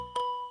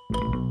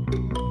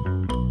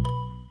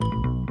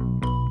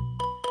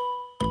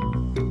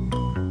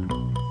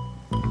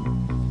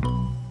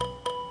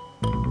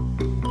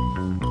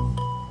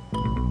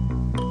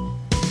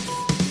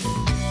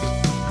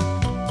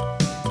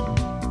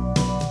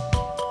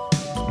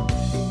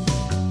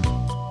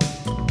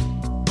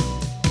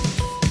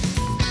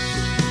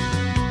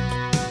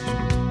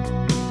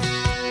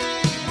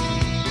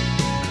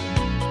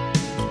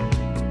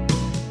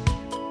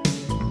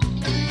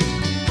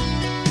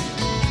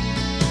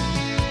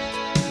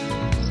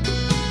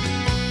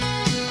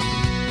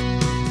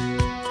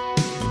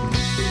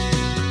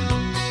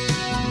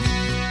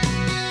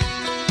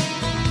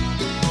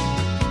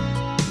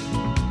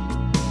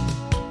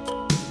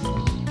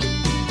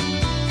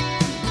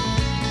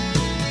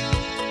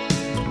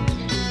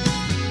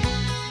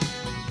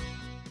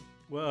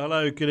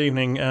Hello, good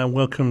evening, and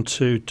welcome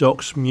to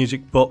Doc's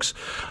Music Box.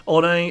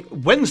 On a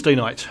Wednesday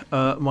night,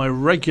 my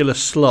regular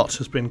slot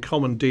has been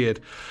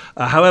commandeered.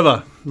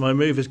 However, my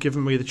move has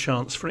given me the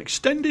chance for an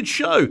extended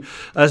show,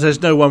 as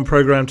there's no one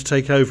programme to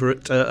take over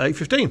at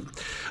 8:15.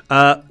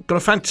 Got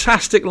a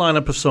fantastic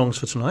lineup of songs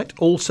for tonight,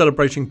 all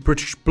celebrating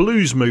British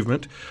blues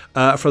movement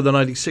from the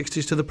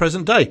 1960s to the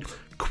present day.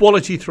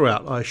 Quality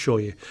throughout, I assure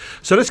you.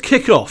 So let's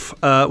kick off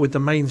with the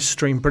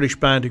mainstream British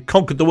band who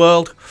conquered the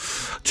world,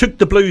 took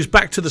the blues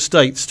back to the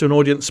States to an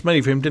audience many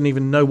of whom didn't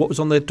even know what was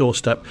on their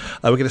doorstep.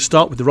 We're going to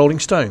start with the Rolling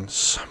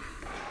Stones.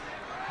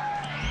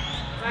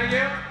 Thank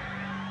you.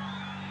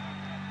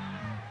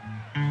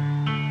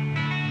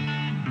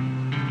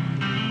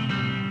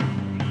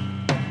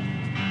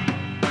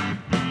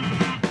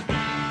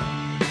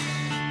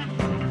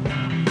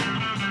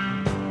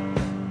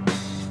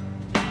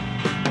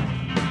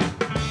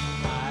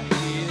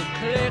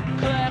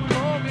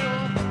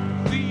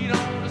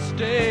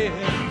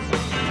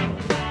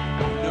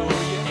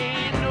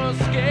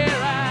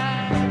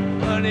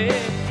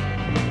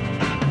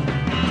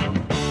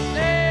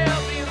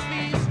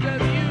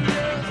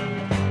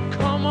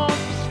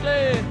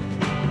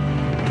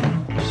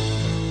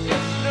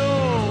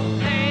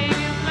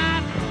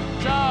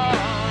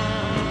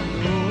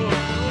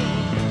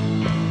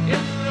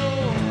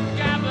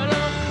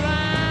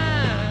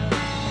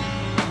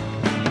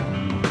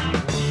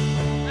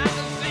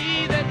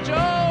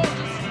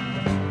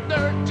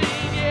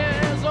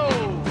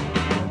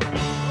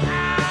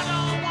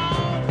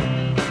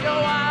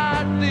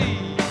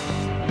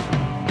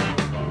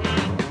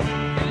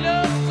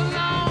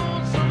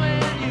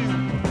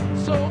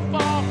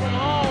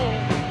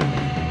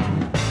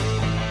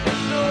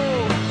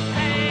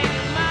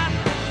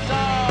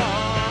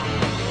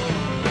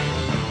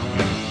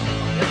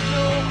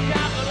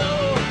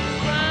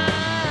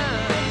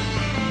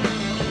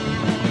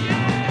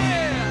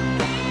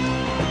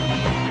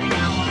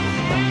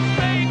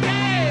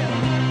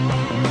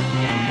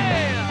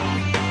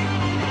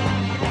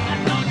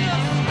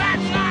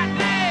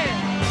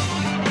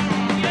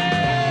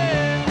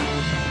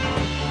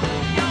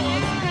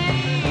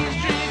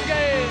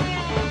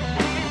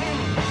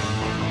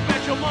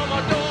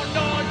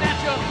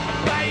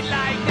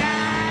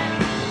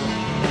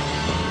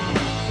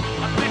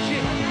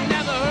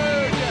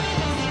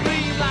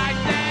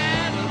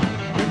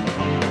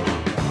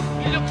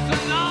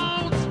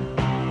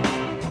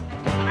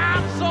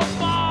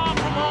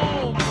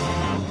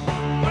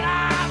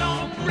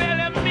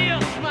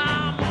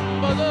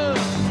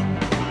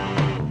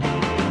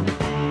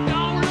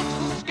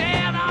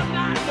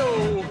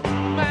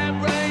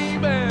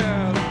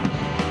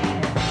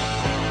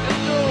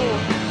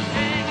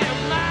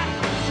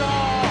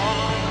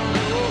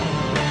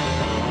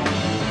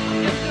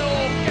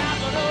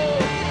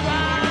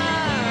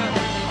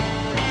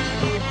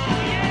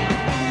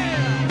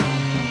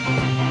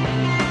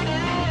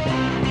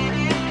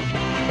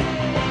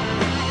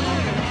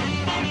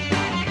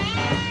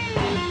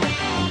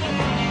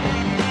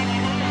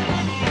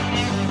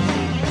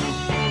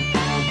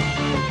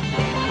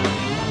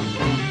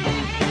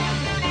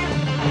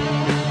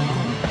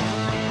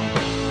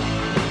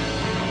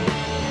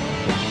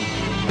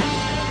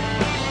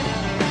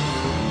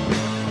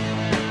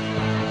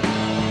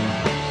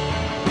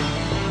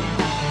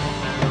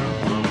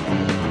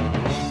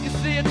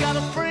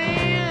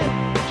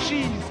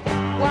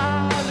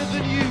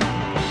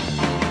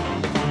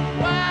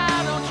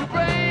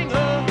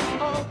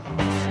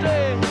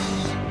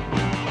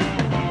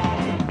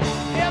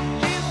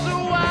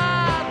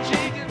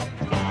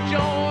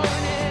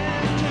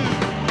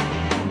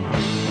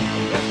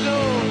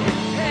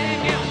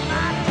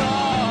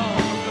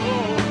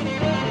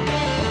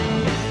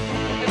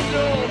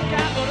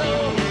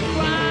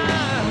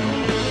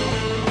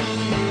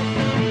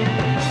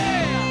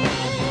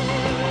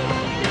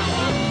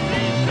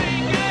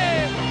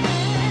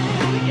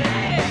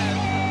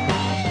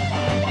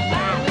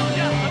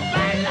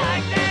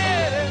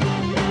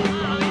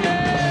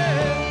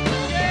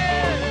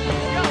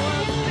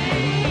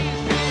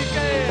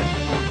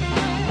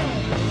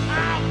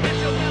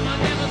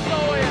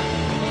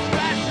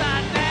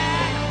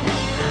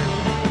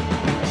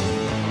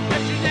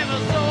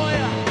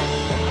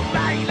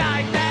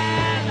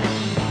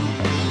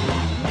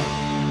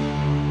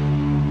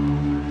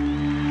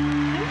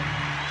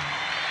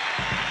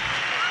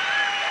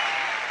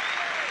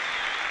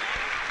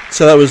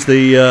 So that was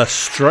the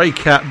Stray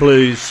Cat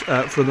Blues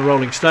from the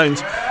Rolling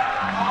Stones.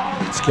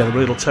 Let's get a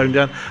little tone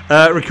down.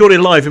 Recorded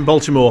live in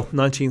Baltimore,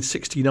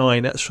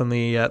 1969. That's from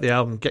the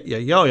album Get Your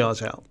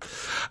Yah-Yahs Out.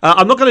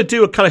 I'm not going to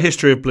do a kind of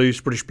history of blues,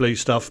 British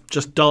blues stuff.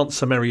 Just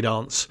dance a merry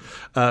dance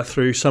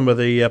through some of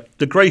the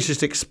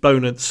greatest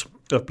exponents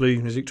of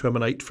blues music to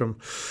emanate from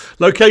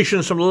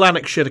locations from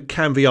Lanarkshire to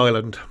Canvey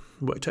Island.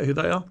 Worked out who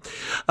they are.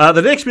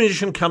 The next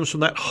musician comes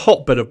from that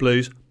hotbed of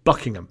blues,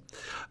 Buckingham.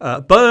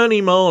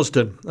 Bernie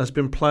Marsden has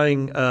been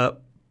plying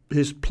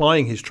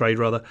his trade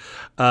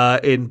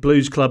in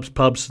blues clubs,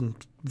 pubs and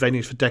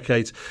venues for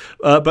decades,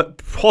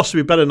 but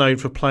possibly better known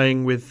for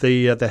playing with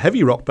the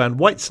heavy rock band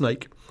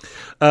Whitesnake.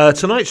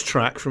 Tonight's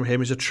track from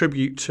him is a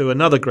tribute to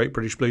another great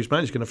British bluesman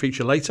who's going to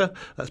feature later.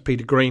 That's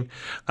Peter Green.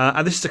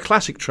 And this is a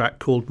classic track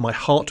called My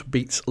Heart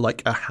Beats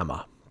Like a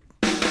Hammer.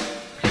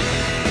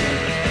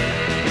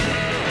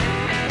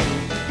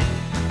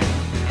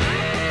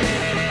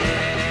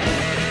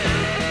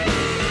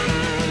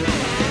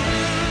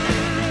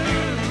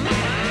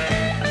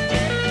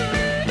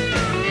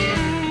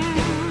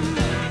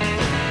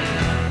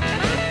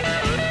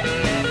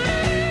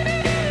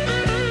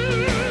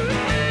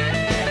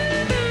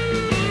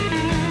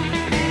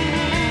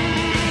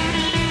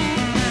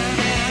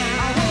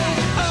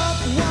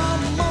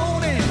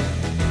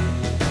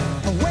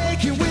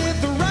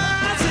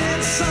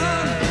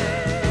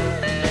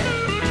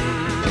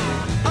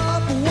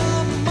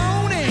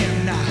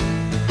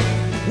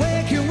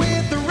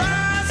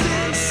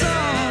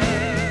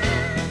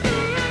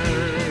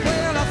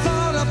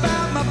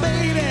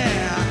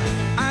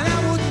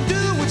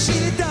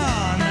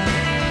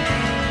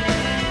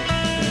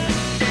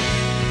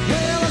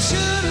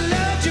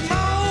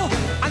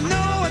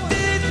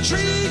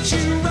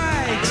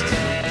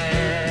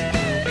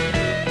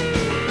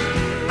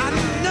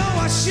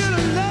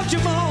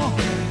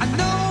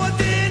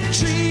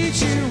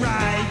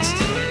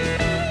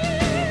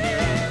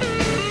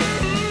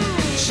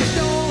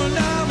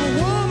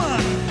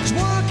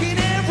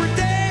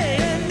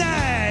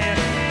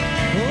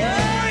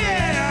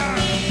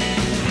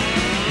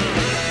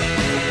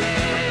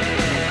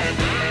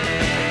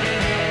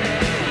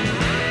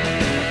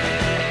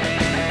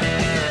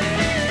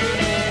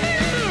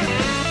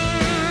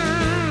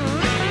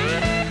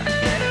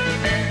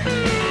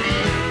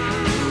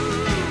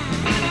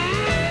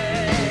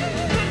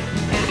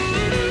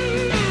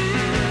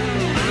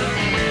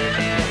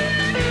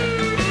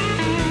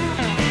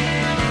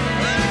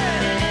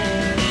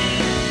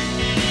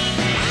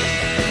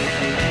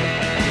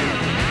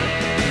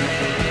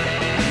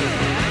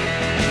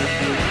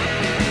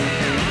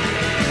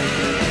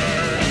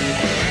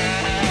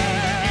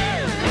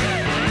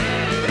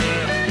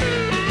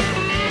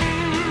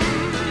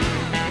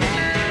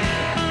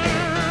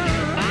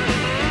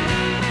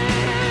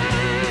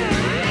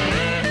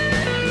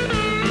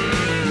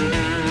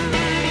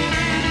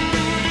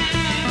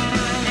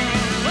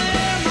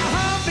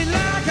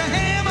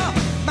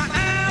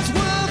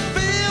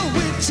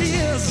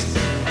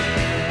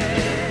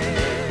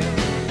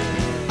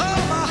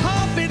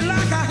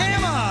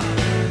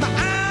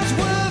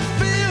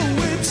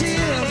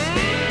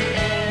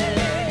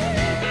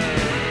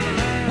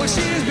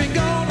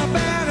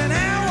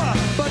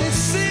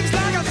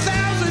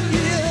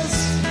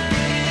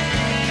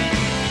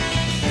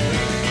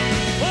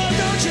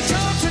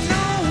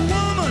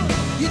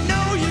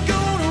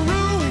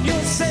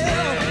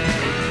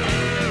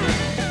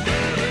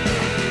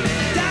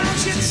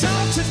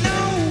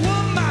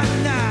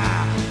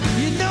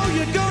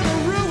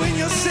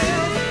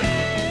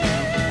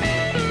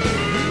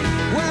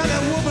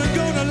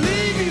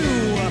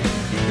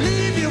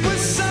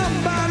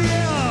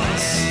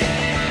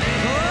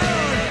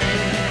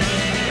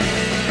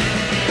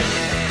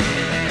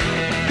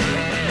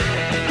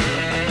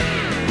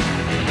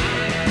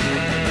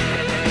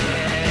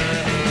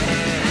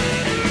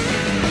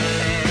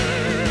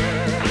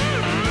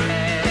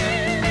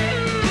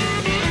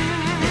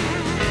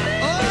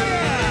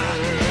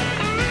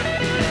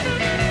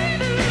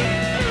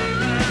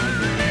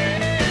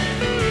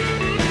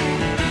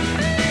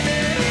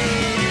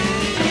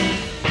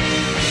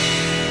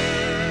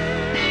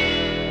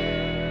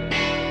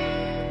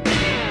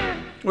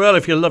 Well,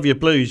 if you love your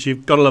blues,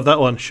 you've got to love that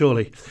one,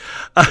 surely.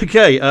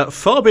 Okay,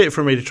 far be it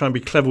from me to try and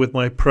be clever with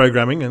my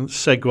programming and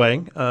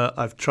segueing.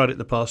 I've tried it in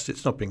the past.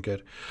 It's not been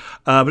good.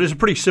 But it's a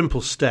pretty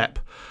simple step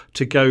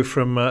to go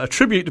from a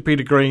tribute to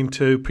Peter Green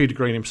to Peter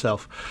Green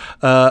himself,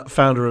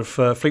 founder of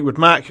Fleetwood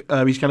Mac.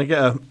 He's going to get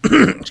a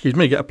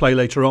get a play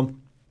later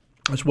on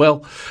as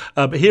well.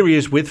 But here he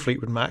is with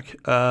Fleetwood Mac,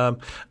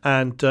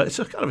 and it's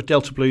a kind of a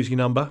Delta bluesy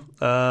number.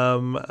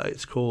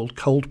 It's called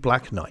Cold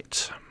Black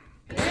Night.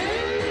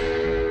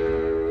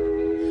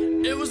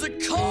 It was a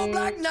cold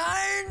black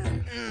night,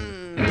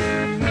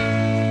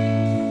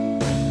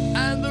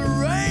 and the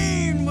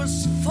rain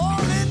was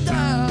falling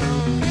down.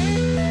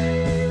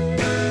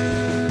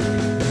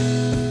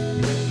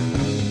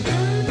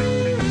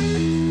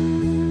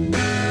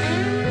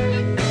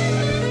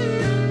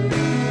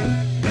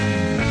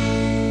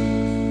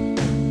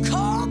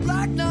 Cold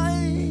black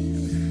night,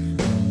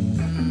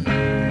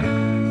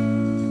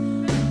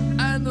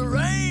 and the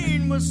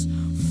rain was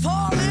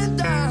falling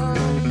down.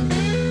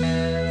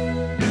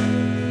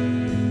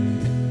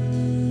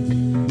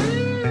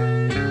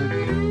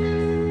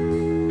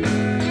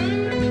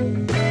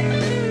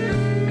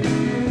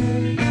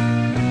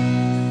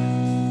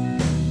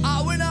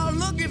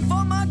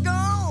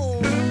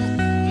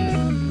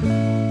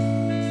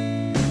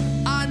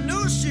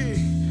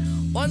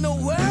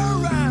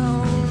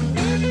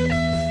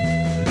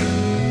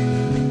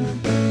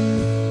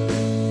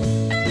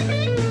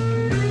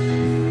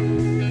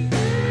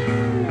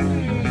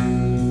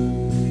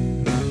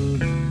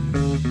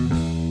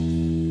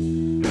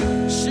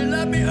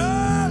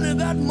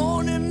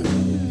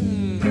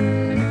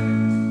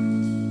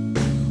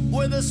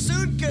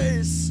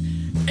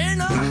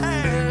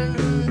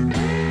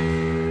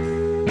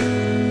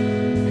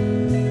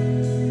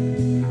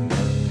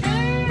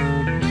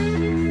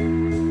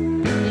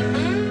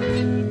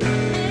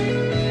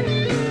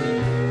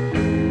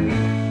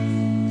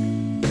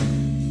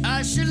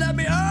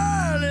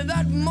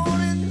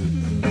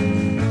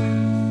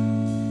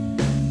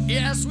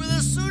 ass with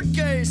a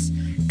suitcase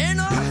in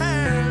her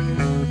hand.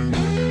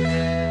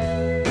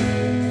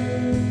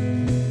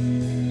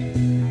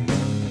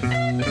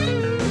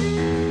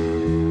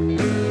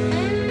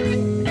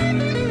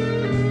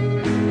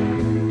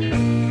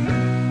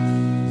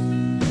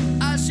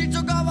 As she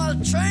took off on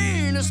the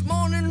train this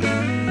morning,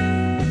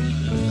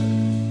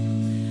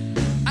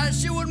 and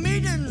she was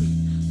meeting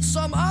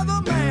some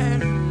other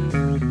man.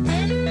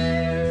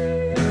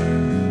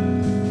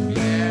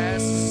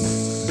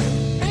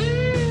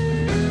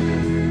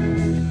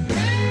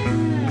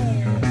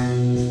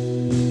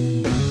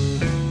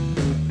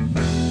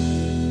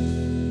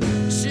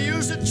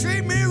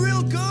 Treat me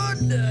real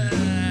good,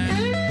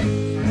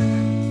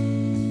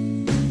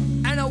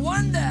 and I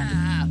wonder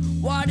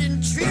why I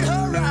didn't treat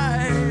her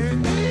right.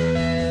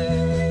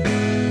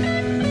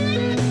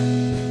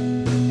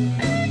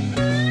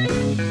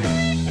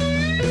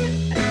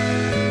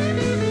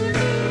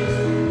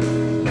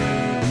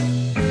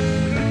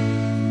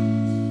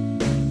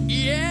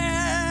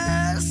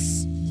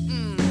 Yes,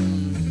 you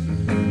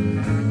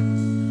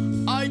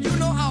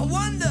know, I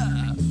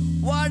wonder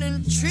why I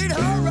didn't treat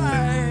her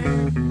right.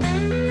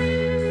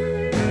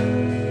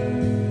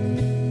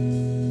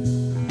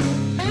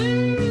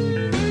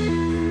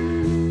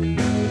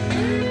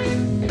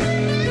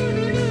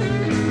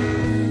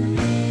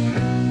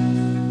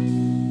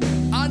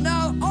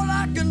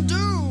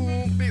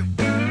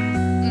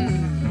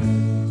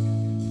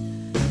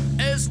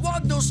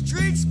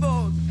 Streets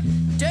both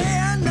day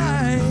and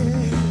night.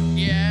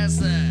 Yes,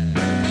 sir.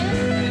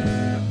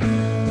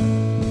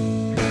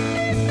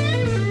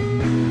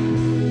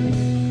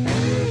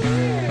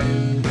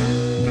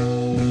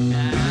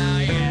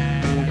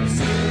 Yes.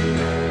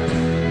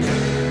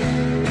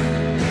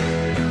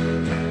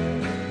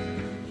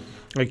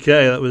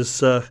 Okay, that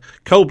was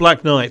Cold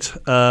Black Night,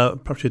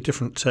 probably a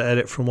different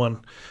edit from one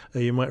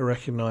you might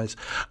recognise.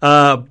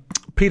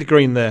 Peter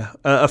Green there.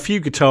 A few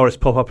guitarists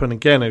pop up and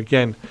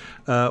again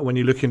when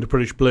you look into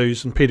British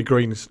blues, and Peter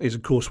Green is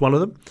of course one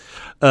of them.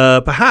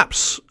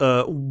 Perhaps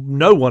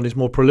no one is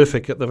more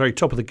prolific at the very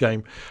top of the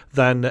game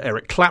than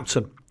Eric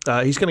Clapton.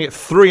 He's going to get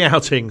 3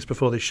 outings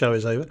before this show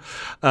is over,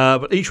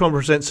 but each one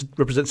represents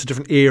a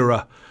different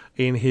era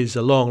in his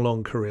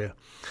long career.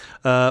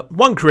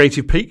 One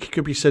creative peak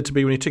could be said to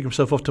be when he took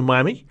himself off to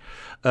Miami,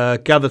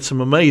 gathered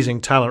some amazing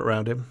talent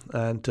around him,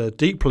 and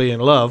deeply in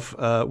love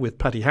with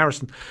Patty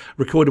Harrison,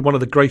 recorded one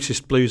of the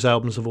greatest blues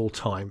albums of all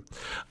time.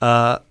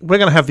 We're going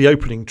to have the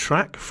opening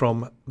track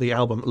from the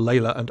album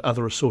Layla and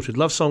Other Assorted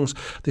Love Songs.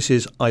 This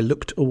is I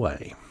Looked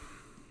Away.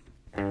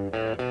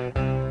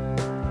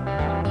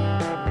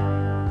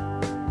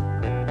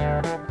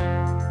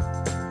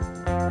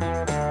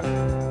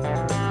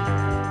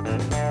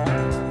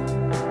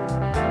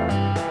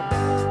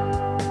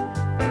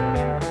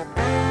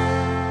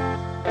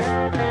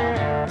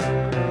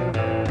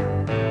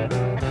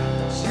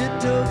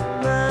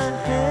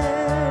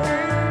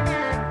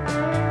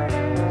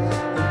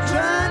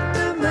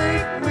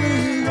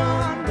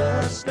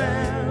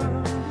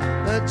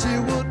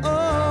 You would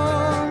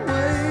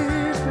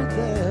always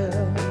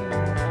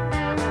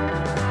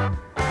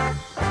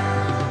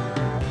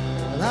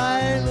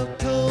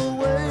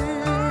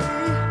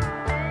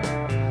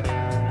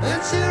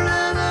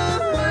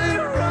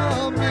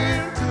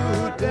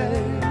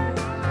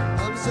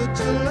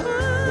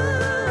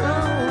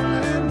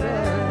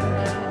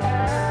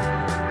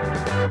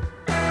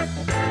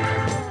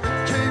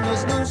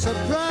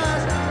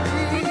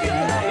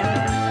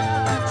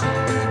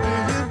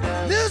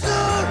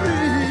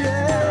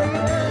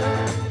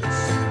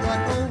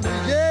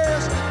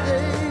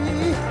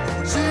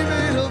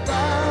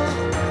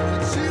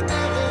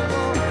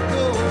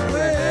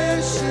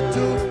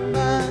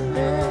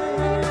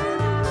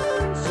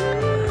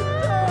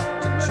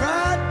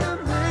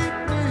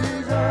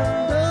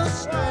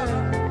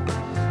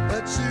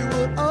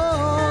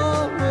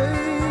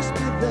be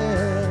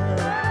there.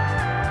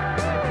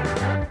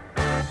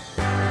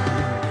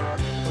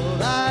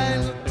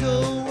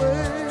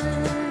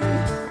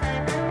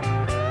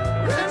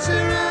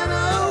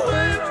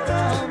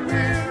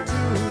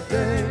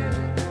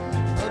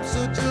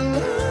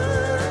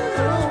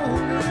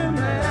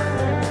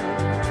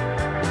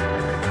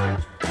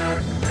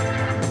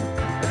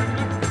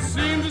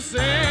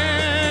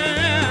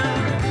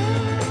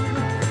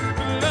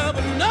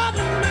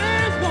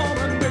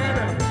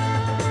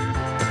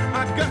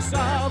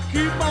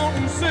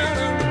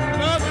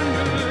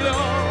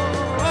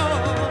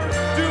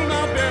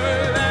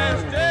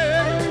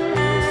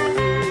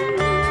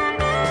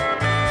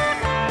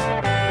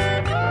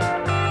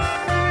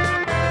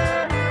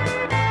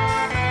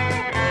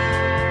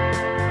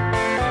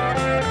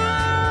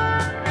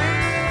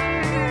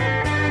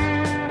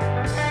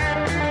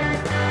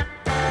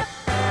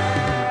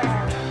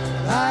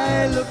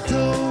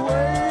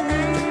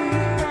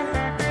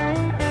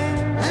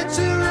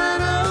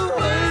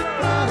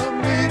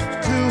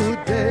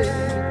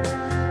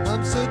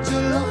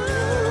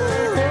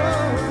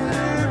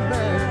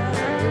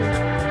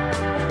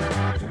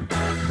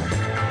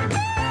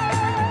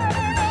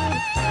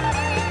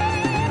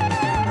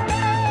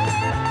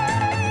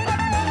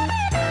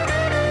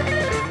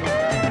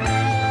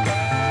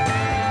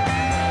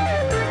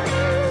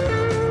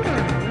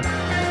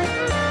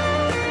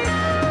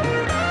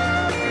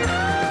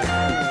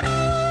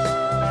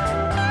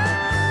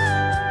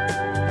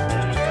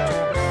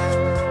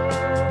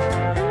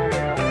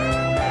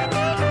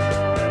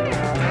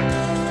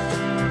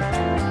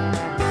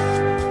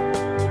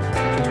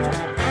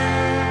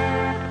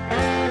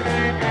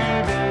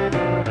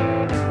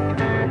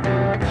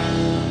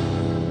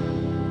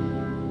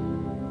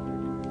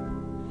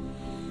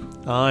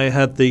 I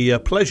had the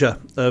pleasure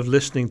of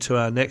listening to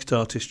our next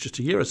artist just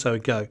a year or so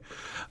ago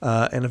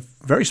in a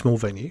very small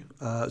venue.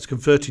 It's a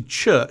converted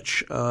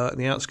church in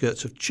the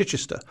outskirts of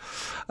Chichester.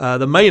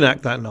 The main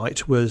act that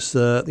night was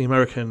the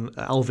American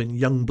Alvin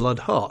Youngblood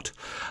Hart.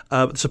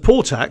 The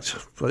support act,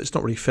 well, it's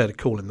not really fair to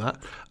call him that,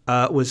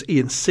 was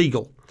Ian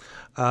Siegel.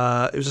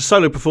 It was a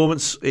solo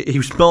performance. He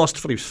was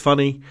masterful, he was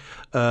funny,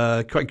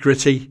 quite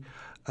gritty.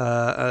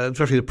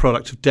 Definitely the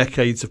product of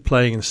decades of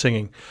playing and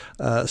singing.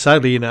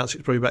 Sadly, he announced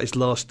it's probably about his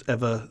last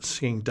ever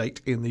singing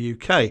date in the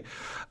UK,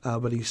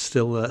 but he's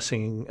still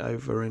singing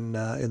over in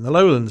the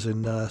Lowlands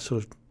in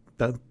sort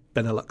of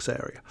Benelux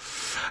area.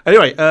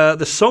 Anyway,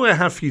 the song I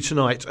have for you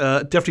tonight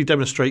definitely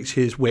demonstrates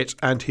his wit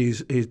and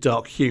his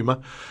dark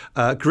humour.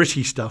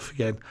 Gritty stuff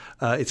again.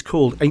 It's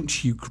called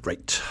Ain't You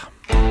Great?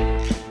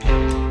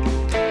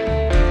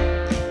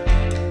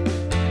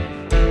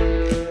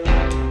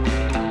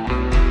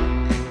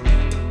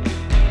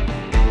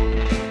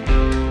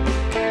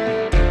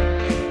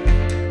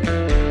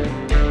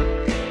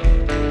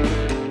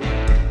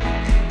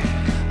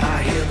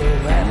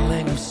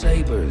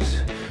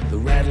 The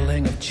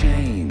rattling of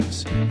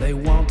chains. They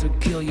want to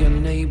kill your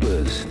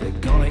neighbors. They're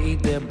gonna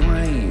eat their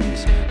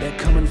brains. They're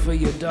coming for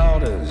your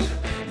daughters,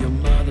 your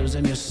mothers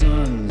and your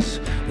sons.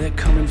 They're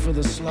coming for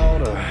the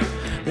slaughter.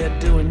 They're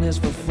doing this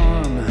for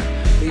fun.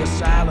 The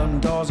asylum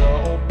doors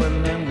are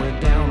open and we're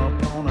down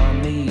upon our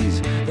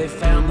knees. They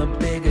found the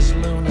biggest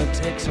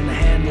lunatics and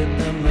handed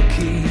them the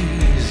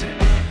keys.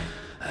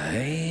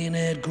 Ain't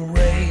it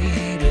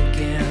great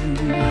again?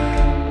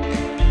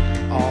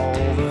 All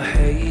the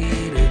hate.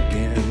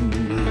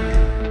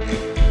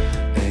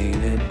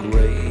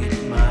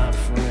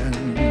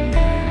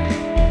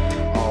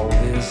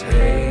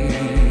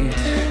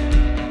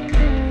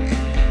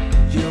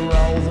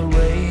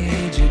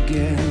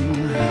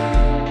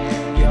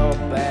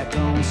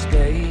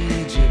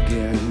 Stage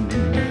again.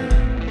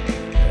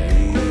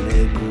 Ain't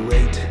it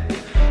great?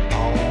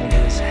 All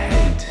this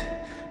hate.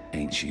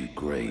 Ain't you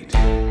great?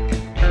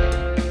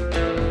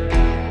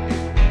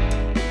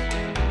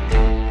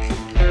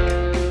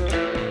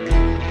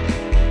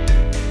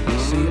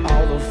 See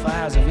all the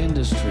fires of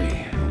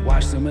industry,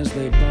 watch them as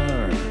they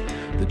burn.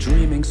 The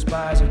dreaming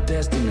spies of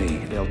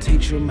destiny, they'll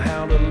teach them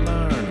how to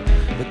learn.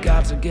 The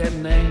gods are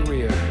getting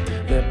angrier,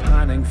 they're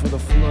pining for the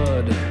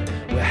flood.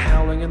 We're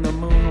howling in the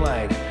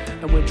moonlight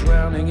and we're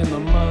drowning in the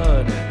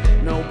mud.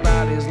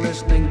 Nobody's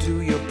listening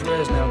to your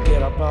prayers, now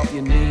get up off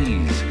your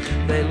knees.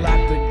 They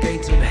lock the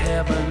gates of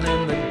heaven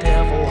and the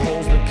devil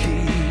holds the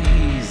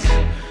keys.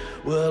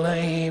 Well,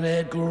 ain't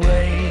it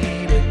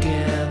great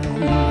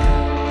again?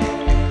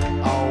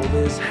 All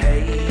this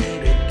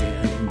hate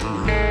again.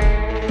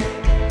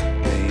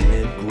 Ain't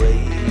it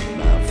great,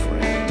 my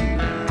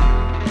friend?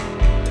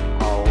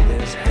 All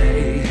this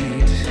hate.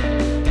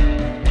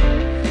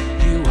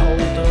 You hold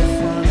the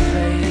front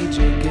page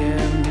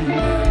again.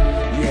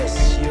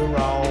 Yes, you're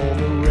all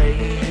the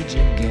rage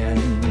again.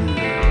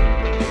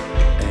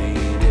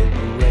 Ain't it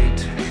great?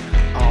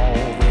 All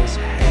this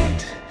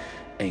hate.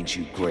 Ain't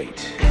you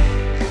great?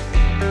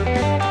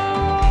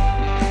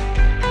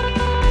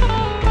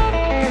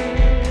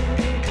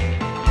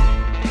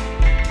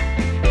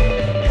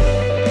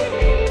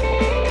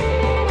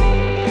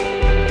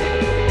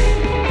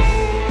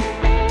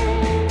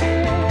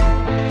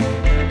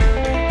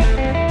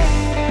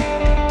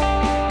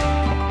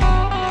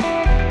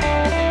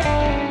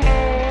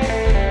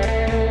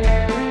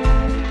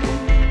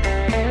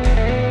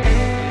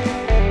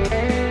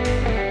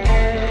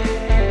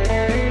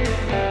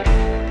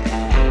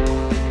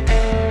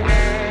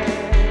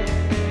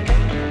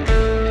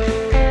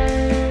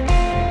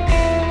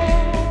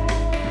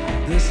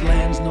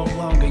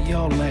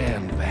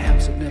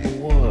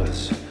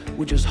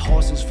 We're just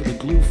horses for the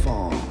glue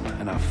farm,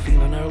 and I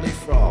feel an early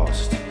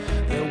frost.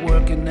 They're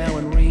working now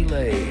in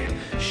relay,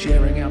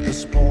 sharing out the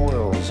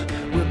spoils.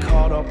 We're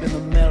caught up in the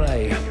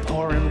melee,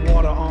 pouring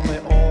water on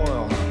the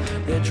oil.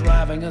 They're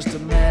driving us to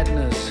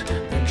madness,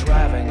 they're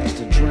driving us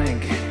to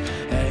drink.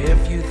 And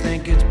if you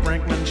think it's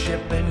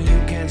brinkmanship, then you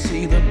can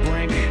see the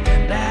brink.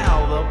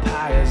 Now the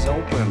pie is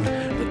open,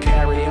 the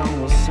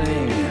carry-on will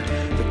sing.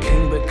 The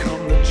king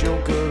become the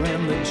joker,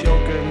 and the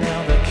joker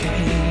now the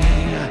king.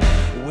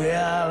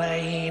 Well,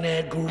 ain't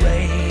it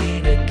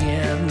great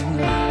again?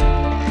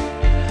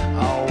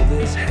 All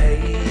this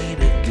hate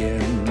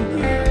again.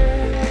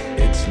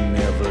 It's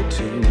never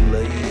too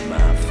late,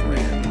 my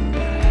friend,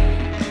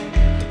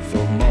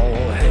 for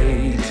more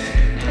hate.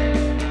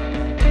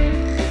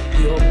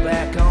 You're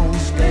back on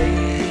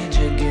stage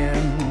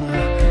again.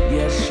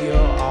 Yes, you're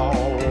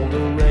all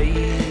the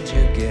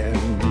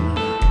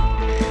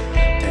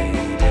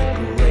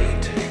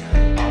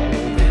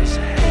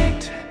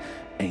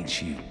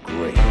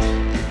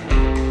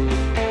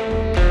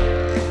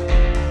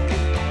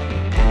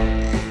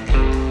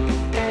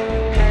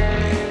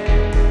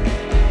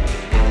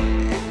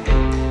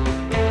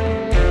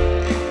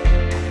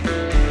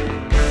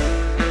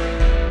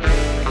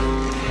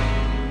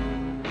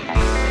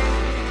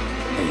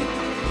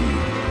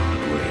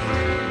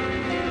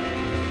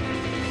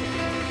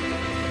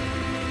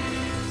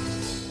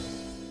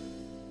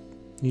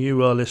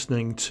You are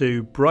listening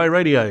to Bry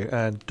Radio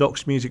and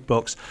Doc's Music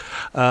Box.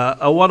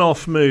 A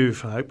one-off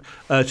move, I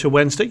hope, to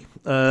Wednesday.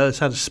 It's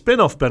had a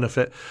spin-off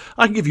benefit.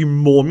 I can give you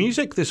more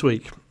music this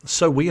week.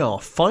 So we are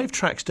 5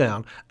 tracks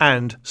down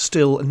and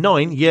still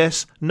 9,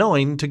 yes,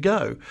 9 to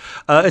go.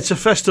 It's a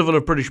festival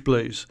of British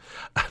blues.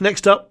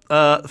 Next up,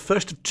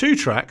 first of 2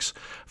 tracks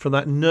from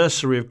that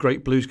nursery of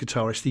great blues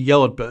guitarists, the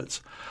Yardbirds.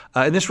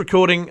 In this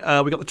recording,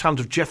 we got the talent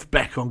of Jeff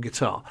Beck on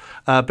guitar.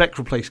 Beck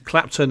replaced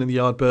Clapton in the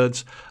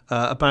Yardbirds,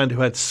 a band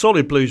who had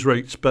solid blues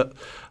roots, but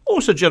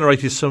also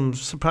generated some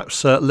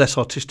perhaps less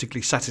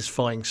artistically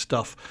satisfying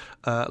stuff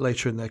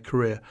later in their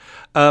career.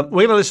 We're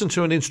going to listen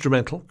to an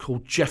instrumental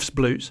called Jeff's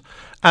Blues,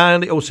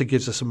 and it also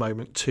gives us a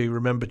moment to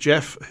remember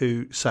Jeff,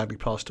 who sadly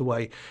passed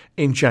away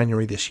in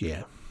January this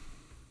year.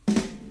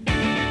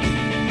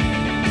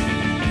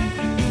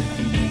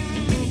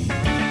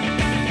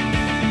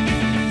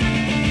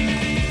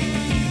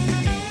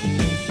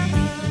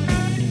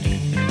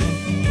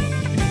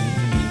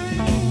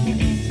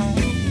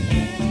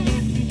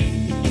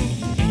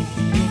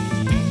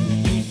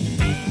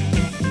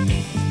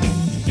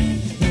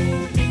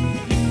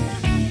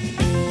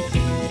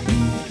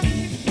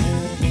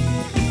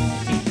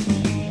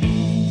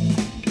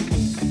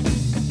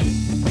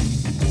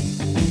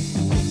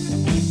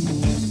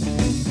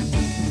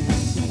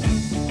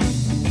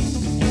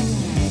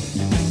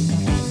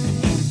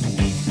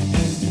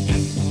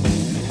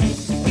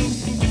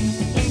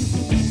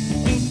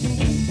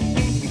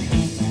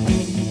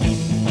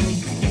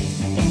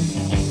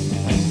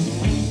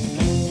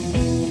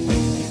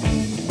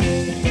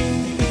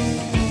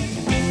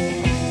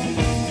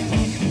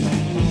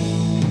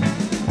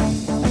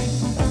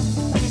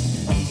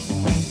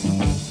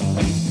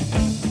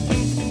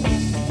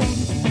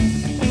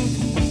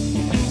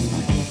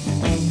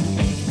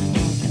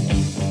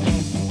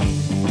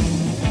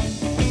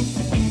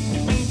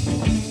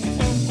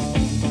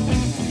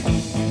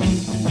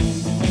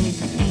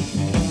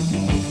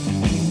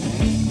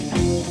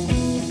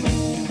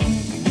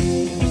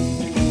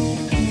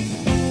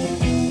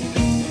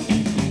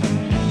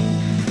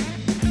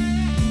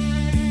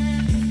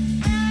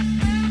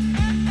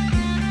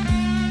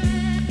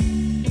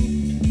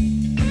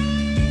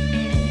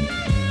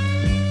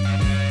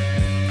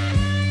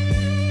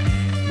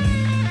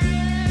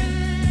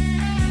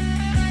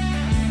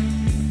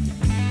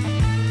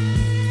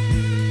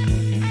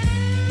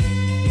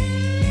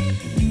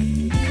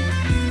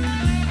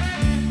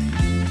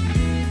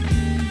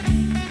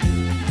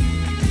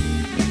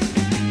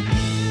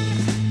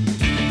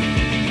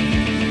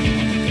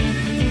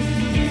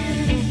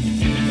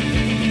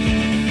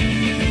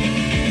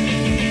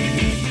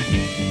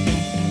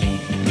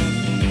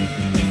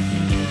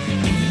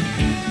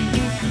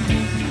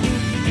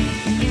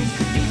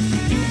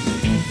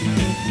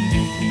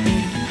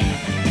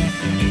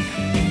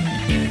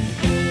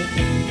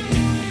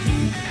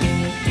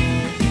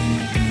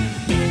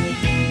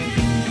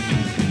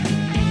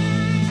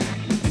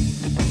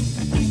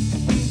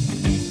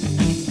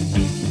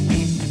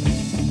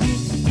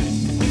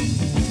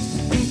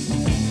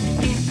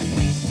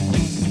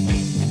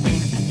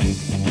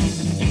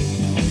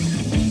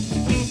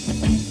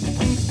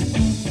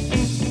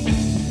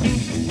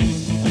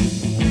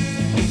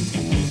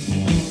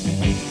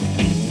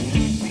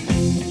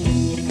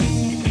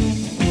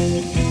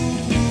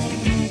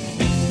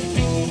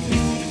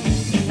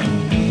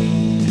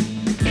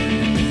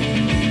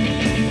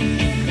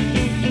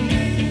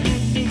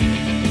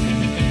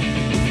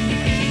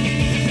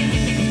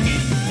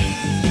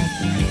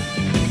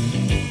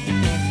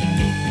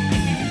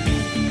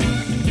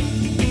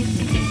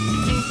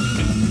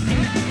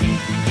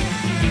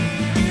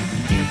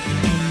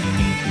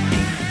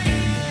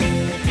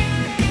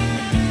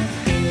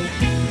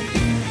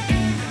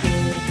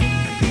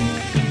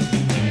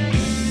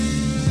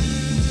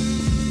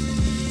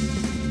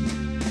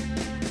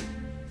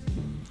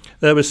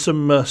 There was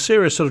some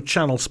serious sort of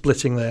channel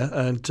splitting there,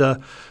 and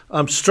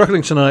I'm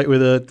struggling tonight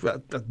with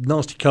a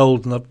nasty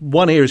cold, and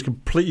one ear is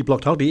completely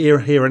blocked. I hardly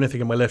hear anything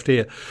in my left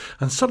ear.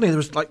 And suddenly there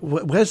was like,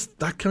 where's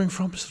that coming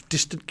from? Sort of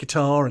distant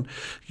guitar, and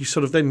you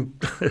sort of then,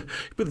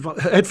 with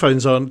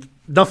headphones on,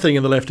 nothing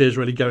in the left ear is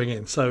really going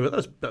in. So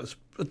that was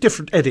a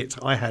different edit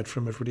I had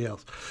from everybody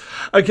else.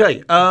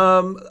 Okay,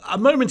 a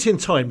moment in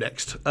time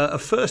next. A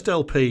first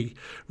LP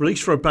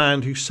released for a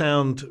band who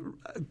sound...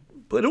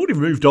 But it already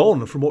moved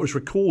on from what was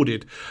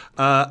recorded,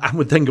 and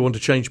would then go on to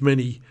change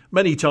many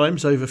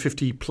times over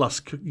 50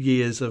 plus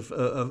years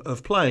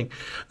of playing.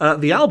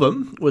 The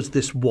album was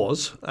This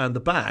Was, and the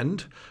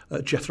band,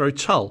 Jethro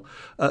Tull,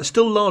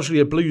 still largely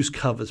a blues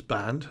covers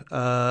band,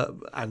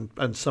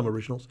 and some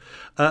originals.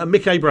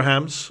 Mick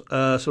Abrahams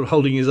sort of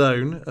holding his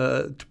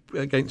own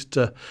against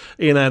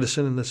Ian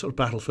Anderson in the sort of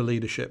battle for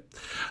leadership.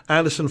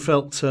 Anderson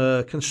felt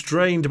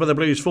constrained by the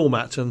blues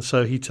format, and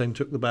so he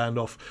took the band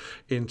off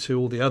into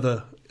all the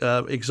other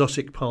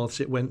exotic paths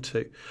it went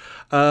to.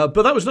 But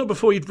that was not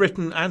before he'd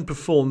written and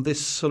performed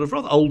this sort of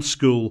rather old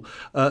school,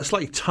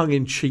 slightly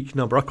tongue-in-cheek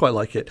number. I quite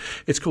like it.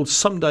 It's called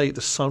Someday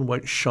the Sun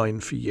Won't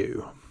Shine for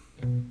You.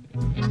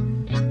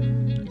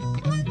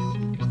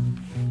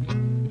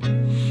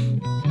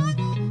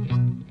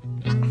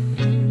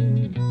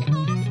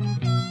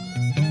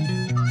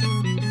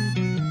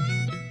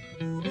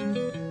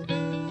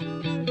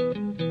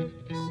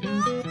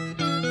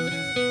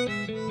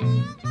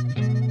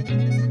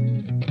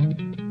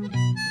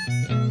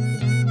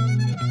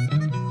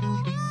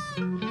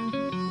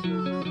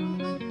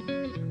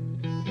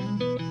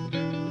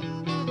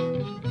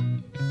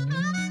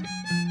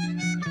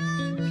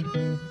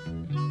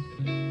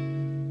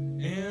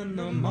 in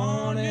the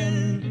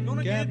morning,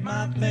 gonna get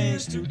my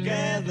things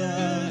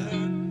together,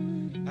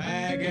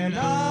 packing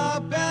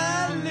up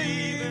and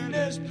leaving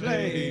this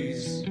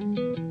place.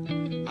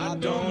 I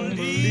don't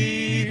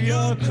believe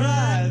you'll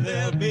cry,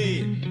 there'll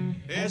be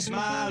a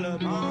smile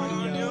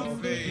upon your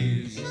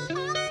face.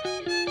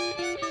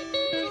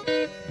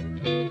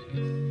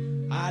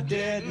 I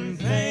didn't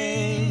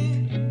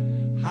think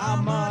how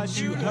much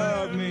you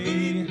hurt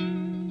me.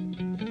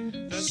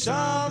 There's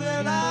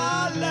something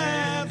I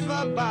laugh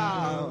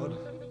about,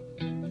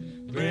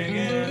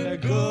 bringing the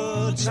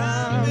good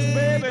times,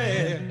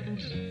 baby,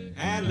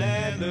 and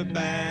let the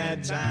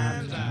bad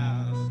times out.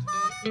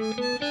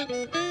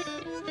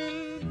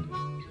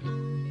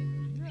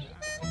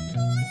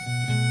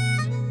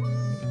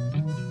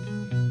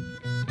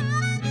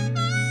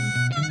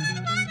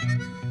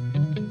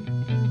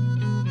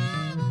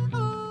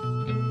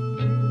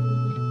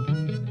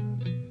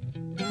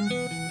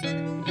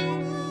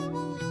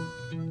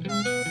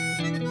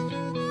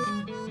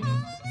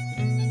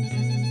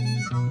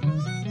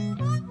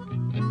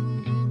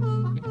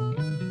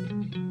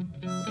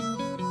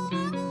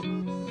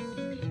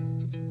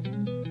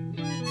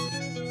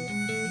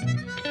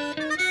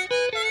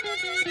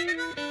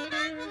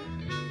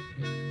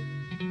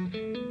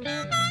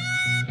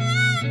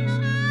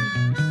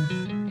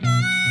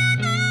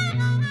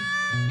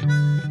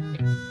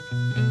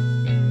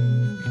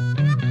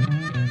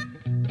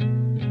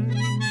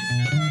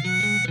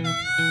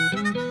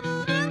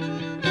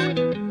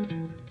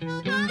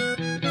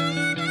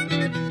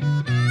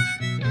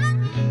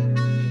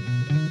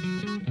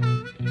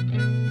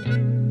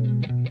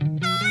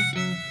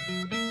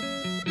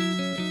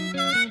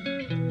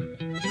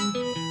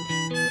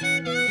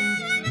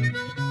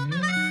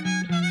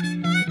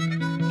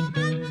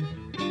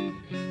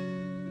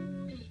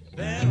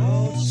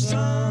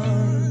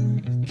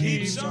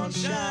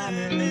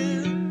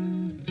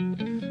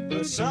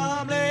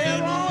 Someday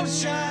it won't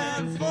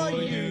shine for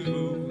you.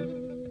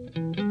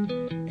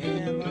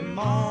 In the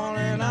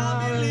morning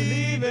I'll be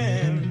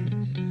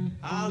leaving,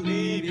 I'll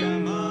leave your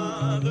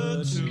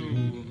mother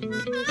too.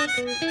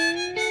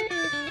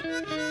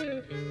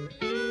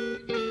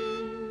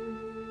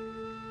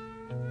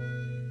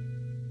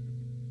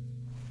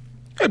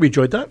 Hope you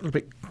enjoyed that. A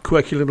bit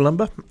quirky little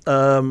number.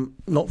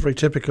 Not very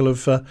typical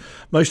of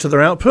most of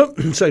their output,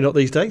 certainly not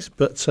these days,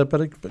 but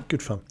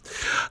good fun.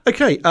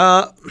 Okay,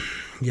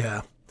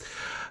 yeah.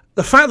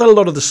 The fact that a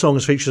lot of the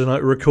songs featured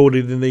tonight were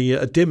recorded in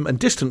the dim and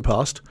distant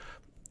past,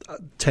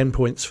 10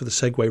 points for the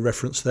segue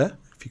reference there,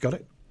 if you got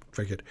it.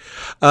 Very good.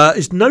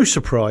 Is no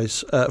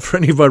surprise for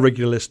any of my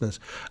regular listeners.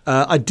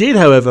 I did,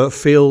 however,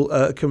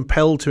 feel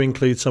compelled to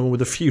include someone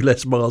with a few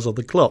less miles on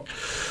the clock.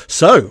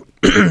 So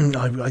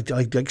I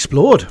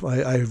explored,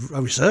 I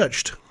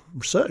researched,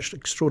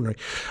 extraordinary.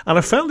 And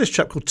I found this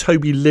chap called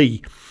Toby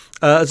Lee.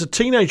 As a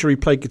teenager, he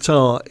played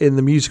guitar in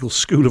the musical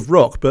School of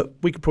Rock, but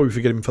we could probably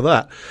forget him for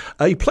that.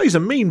 He plays a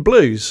mean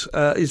blues.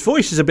 His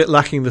voice is a bit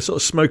lacking the sort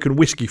of smoke and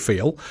whiskey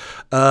feel.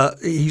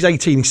 He's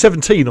 18, he's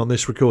 17 on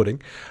this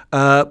recording,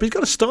 but he's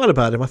got a style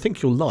about him I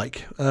think you'll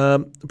like.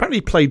 Apparently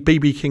he played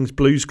B.B. King's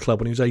Blues Club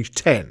when he was age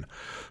 10,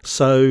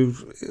 so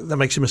that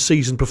makes him a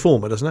seasoned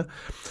performer, doesn't it?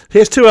 He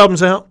has 2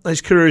 albums out. His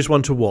career is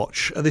one to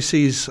watch. This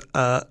is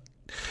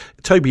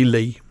Toby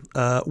Lee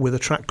with a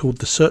track called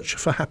The Search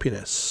for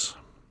Happiness.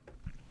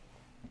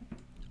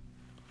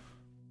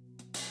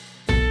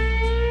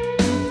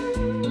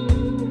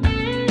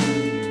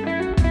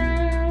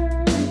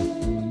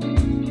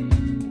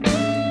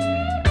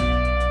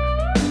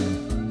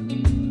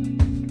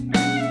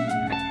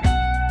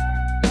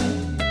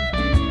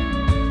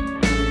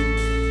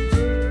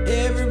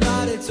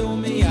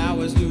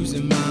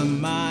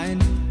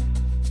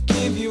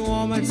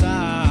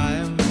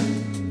 Time.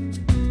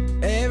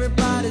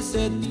 Everybody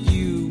said that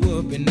you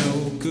would be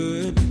no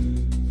good.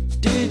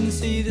 Didn't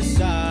see the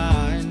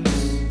signs.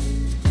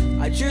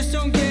 I just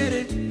don't get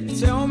it.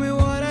 Tell me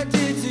what I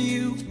did to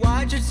you.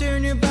 Why'd you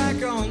turn your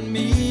back on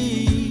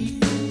me?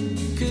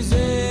 'Cause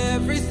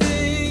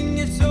everything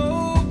you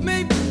told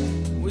me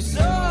was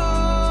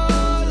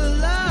all a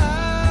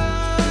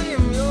lie.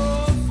 I'm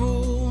your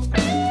fool.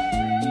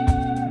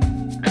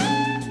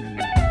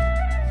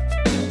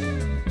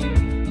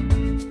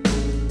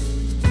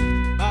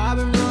 I've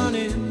been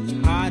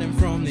running, hiding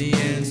from the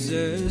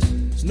answers.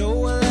 There's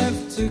nowhere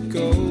left to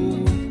go.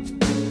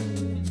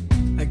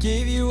 I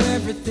gave you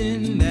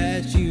everything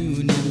that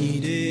you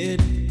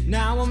needed.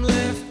 Now I'm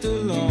left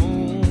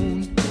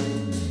alone.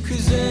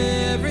 'Cause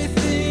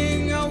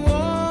everything I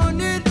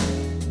wanted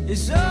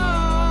is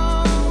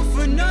all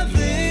for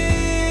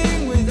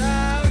nothing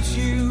without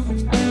you.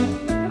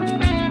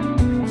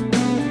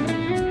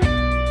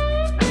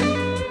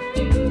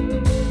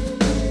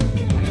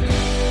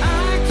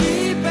 I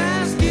keep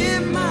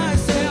asking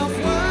myself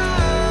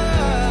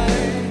why.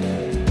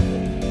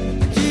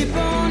 I keep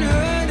on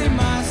hurting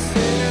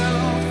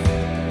myself.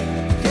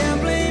 Can't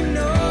blame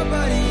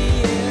nobody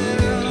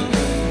else.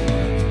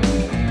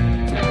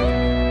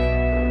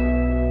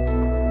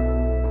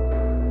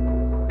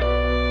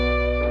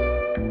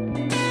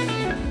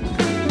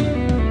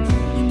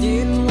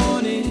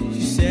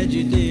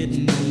 you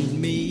didn't need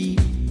me,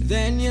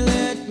 then you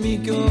let me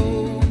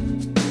go.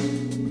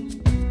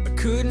 I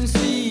couldn't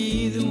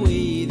see the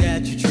way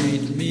that you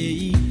treated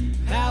me.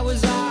 How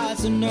was I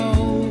to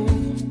know?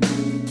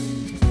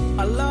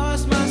 I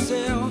lost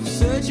myself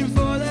searching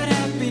for that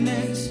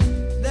happiness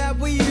that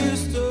we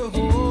used to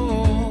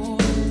hold.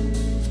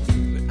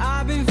 But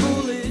I've been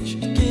foolish,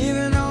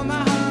 giving all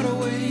my heart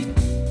away.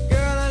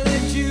 Girl, I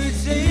let you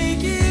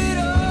take it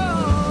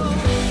all.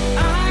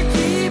 I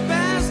keep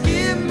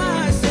asking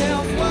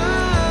myself why.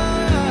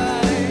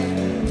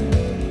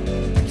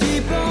 I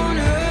keep on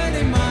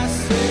hurting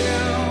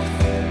myself.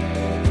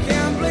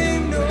 Can't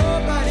blame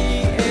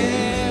nobody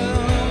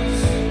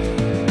else.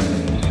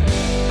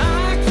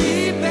 I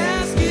keep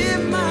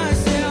asking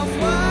myself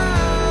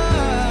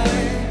why.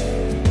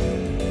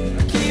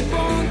 I keep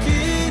on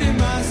kidding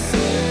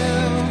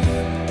myself.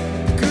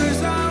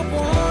 'Cause I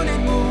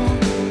wanted more,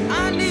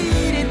 I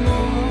needed more.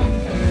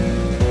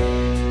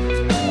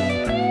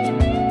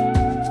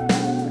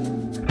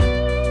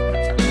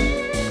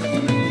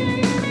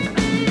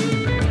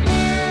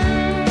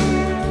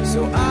 So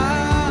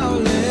I'll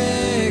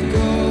let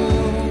go,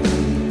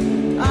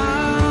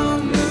 I'll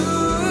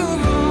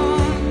move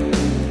on.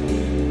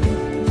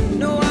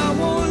 No, I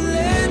won't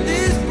let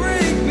this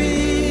break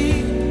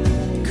me,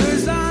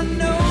 'cause I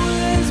know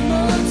there's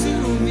more to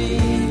me.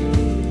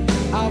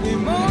 I'll be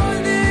more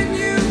than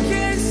you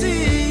can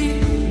see.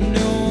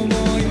 No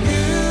more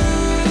you,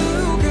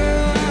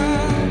 girl.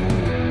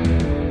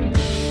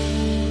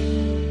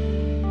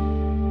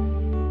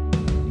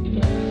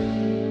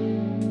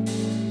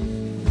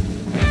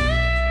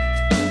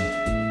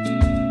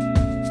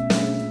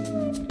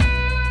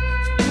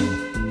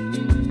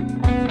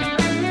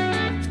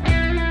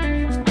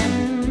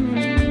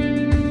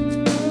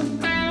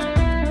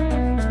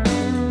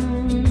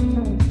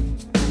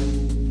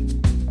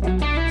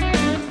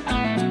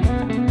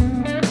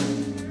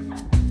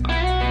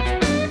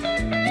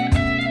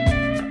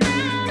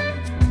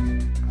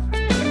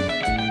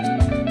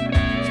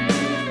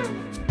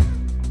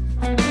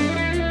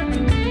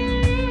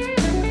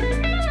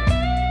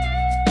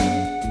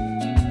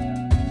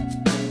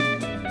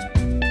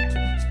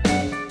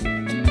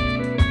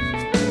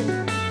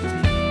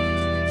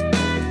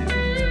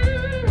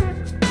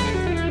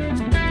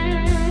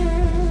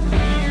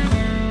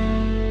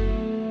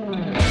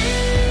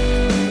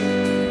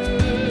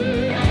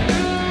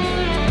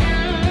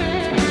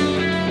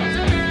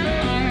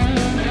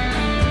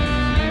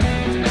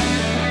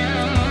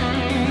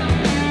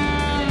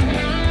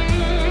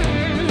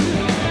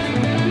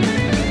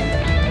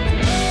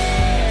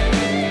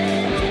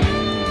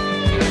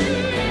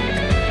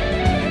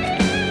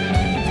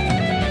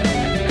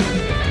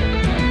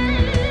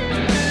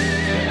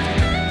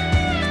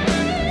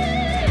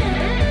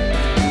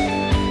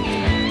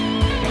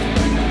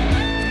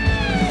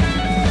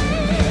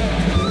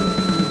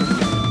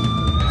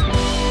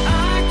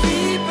 I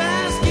keep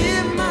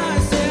asking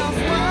myself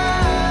why.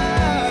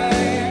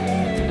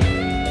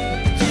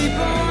 Keep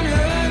on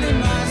hurting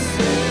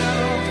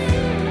myself.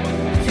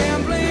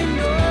 Can't blame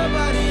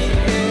nobody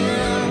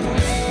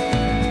else.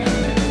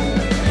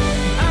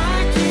 I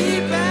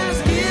keep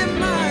asking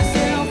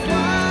myself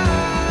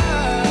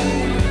why.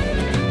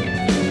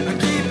 I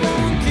keep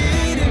on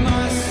kidding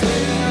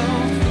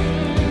myself.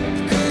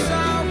 'Cause I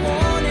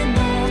wanted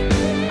more,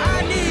 I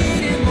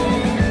needed more.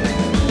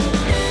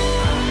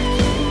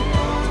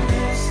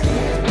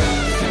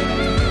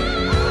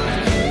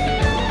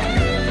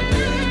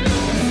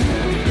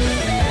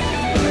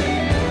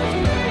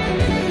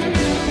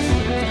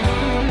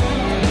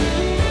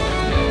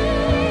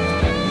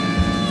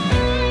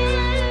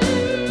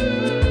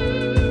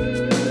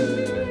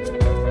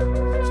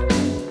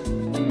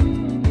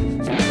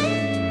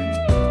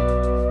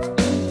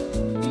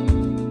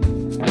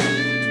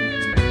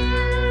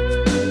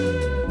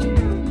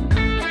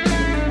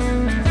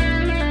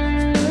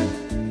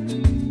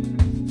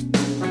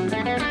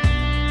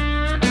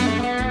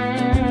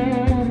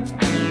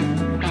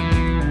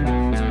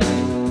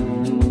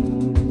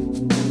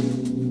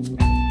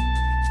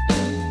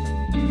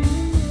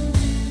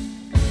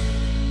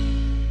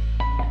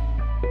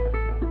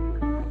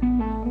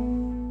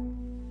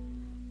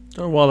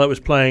 And while that was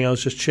playing, I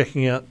was just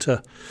checking out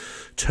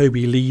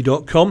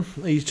TobyLee.com.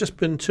 He's just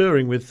been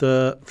touring with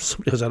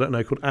somebody else I don't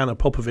know called Anna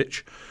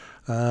Popovich.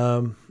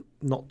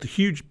 Not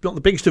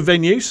the biggest of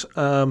venues.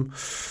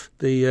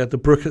 The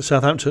Brook at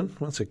Southampton.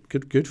 Well, that's a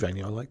good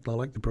venue. I like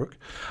the Brook.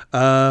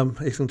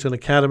 Islington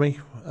Academy,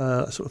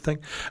 that sort of thing.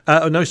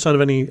 No sign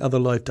of any other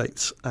live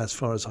dates as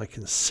far as I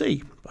can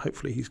see. But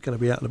hopefully he's going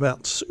to be out and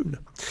about soon.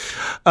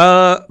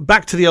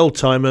 Back to the old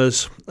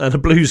timers and a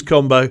blues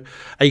combo,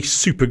 a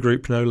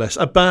supergroup no less,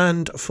 a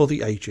band for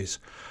the ages.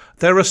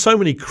 There are so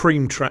many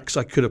cream tracks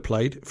I could have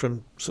played,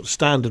 from sort of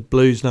standard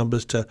blues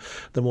numbers to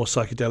the more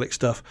psychedelic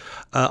stuff.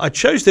 I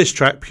chose this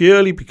track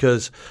purely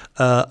because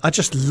I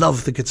just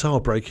love the guitar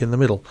break in the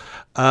middle.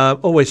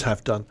 Always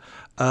have done.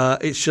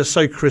 It's just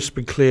so crisp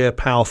and clear,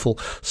 powerful.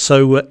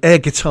 So air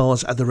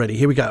guitars at the ready.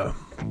 Here we go.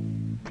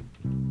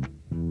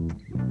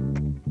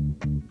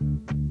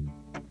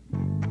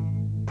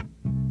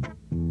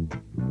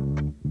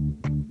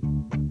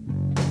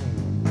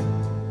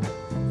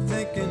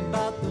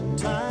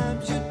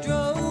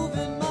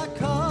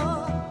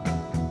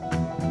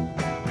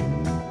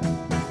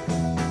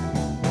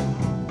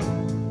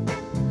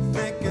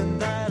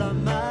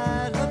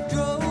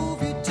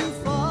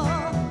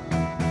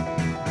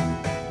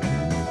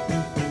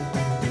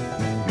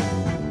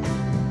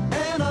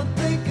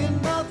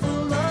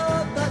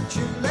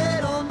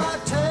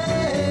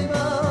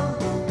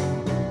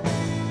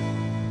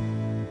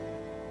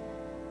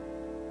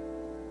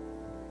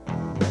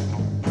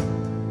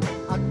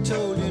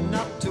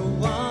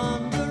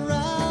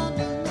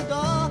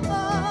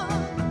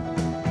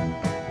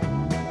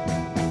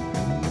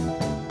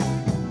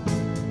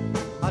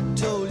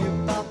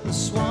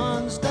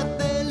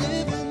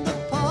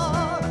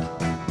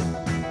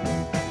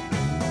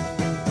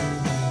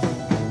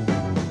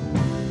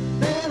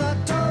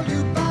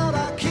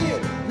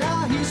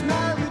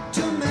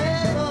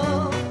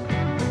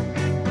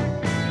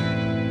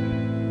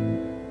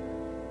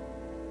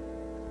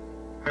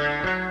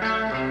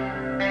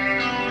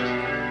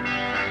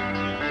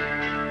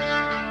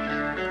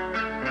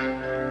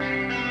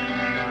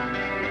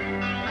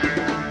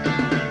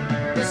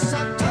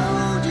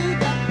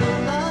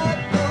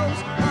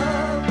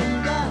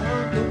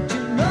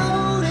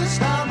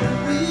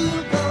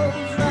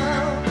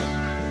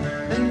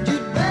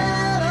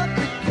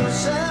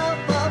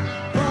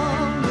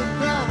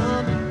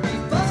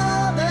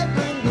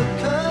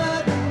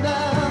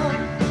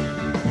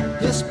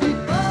 just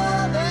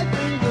before they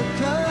bring the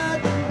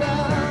curtain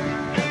down.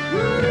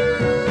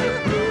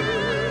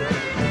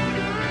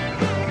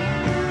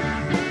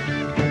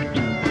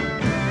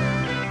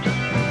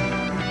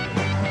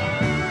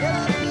 Get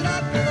up, get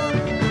up, get up.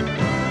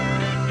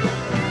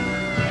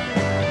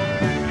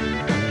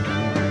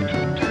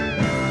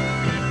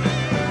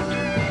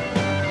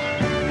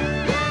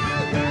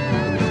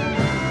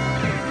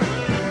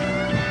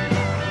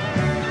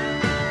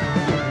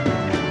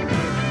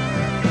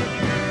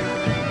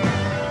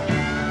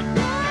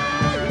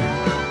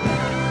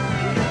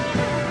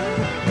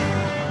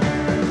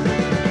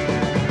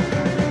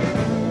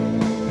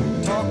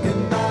 Talking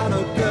about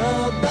a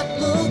girl that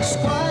looks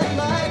quite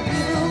like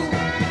you.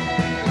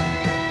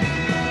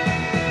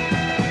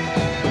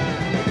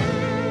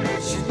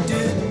 She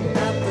didn't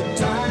have the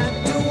time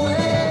to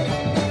wait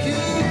the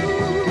queue.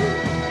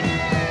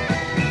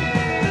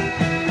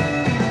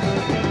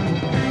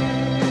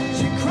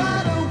 She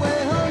cried away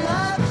her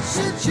life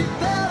since she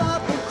fell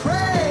off the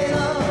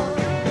cradle.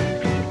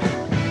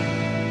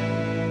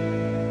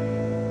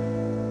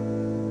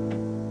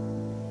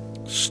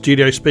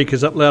 Studio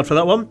speakers up loud for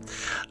that one.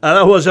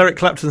 That was Eric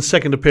Clapton's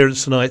second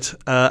appearance tonight,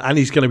 and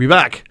he's going to be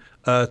back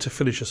to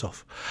finish us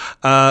off.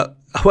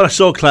 When I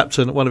saw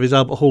Clapton at one of his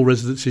Albert Hall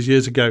residencies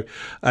years ago,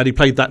 and he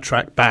played that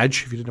track,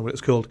 Badge, if you didn't know what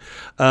it's called,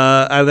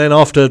 and then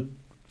after,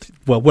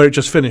 well, where it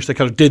just finished, they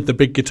kind of did the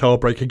big guitar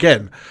break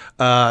again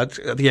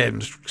at the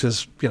end,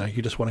 because, you know,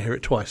 you just want to hear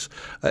it twice.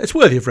 It's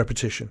worthy of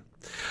repetition.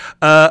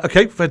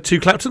 Okay, we've had two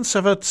Claptons.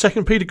 Have a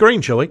second Peter Green,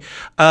 shall we?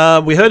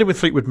 We heard him with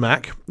Fleetwood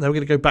Mac. Now we're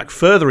going to go back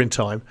further in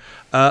time.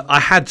 I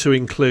had to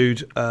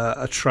include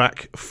a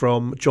track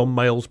from John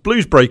Mayall's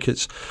Blues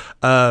Breakers,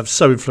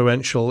 so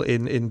influential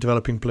in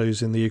developing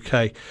blues in the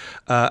UK,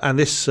 and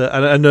this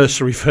a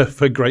nursery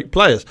for great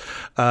players,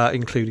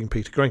 including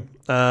Peter Green.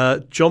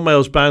 John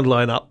Mayall's band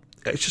lineup.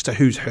 It's just a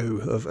who's who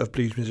of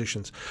blues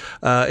musicians.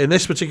 In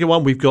this particular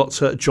one, we've got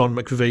John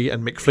McVie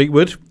and Mick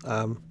Fleetwood,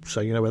 so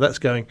you know where that's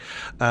going.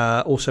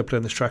 Also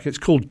playing this track. It's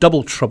called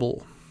Double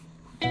Trouble.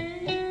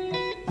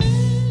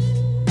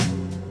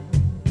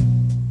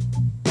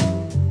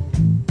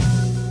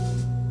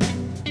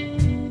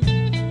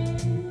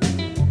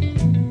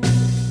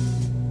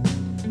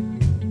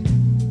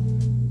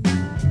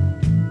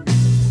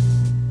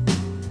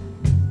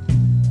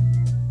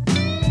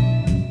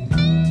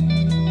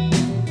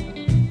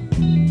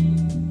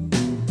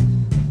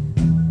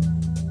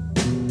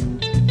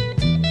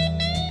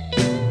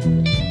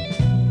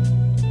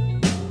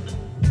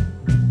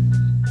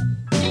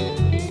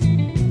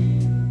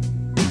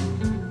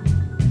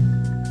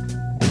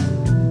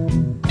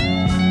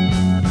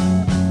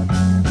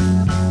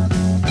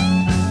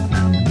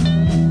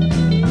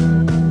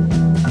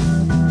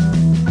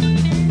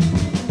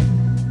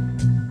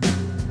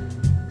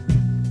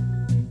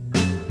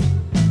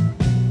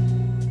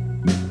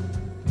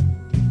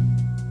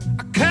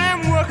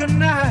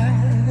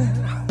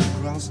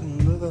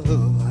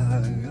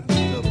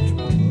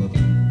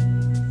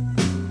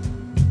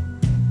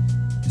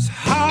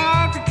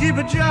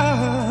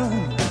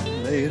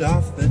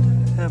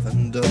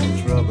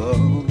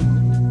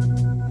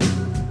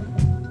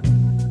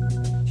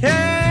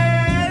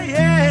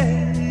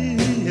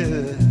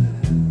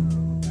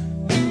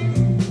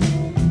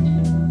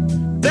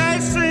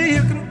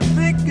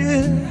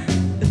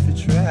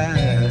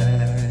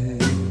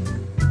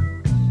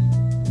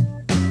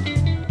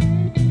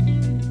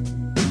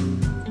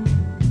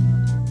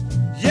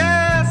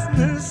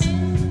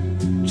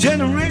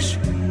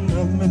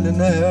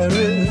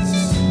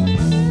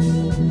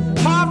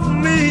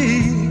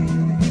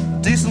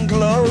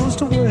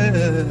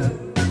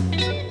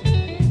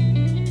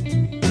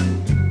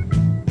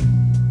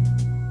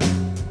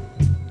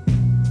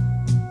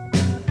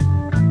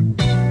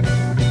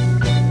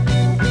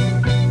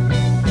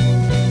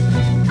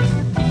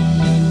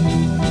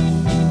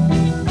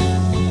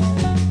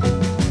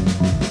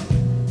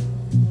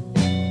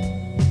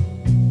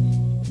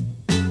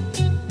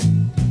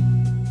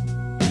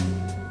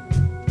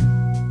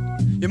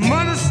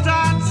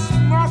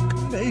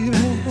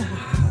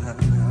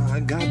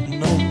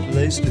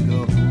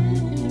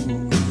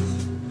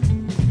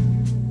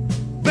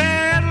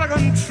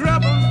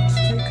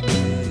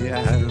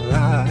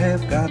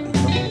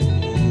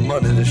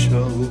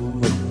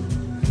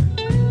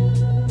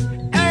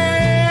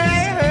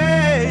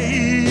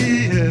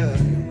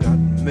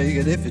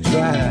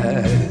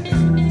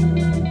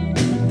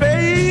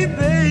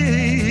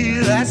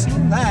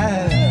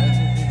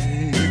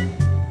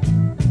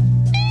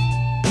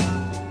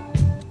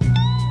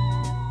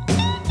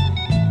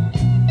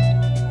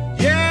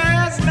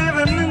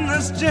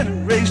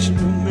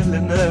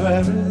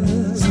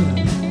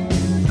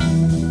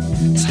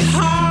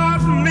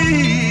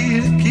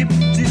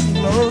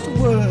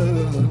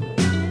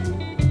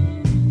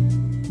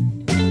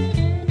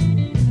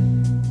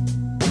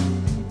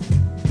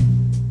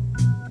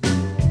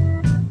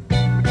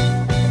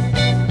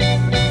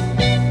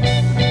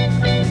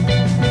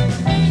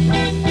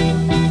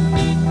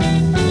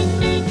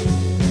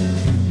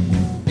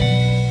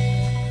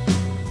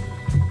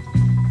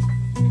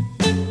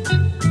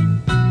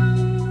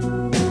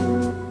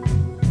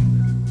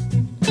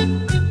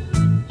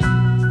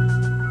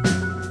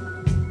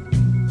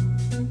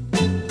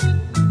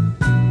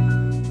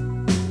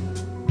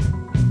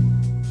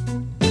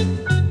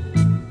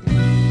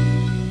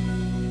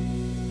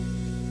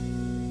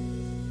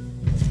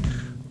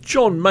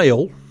 John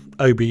Mayall,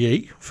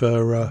 OBE,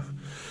 for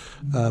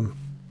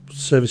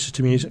services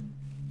to music.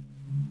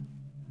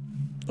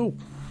 Oh.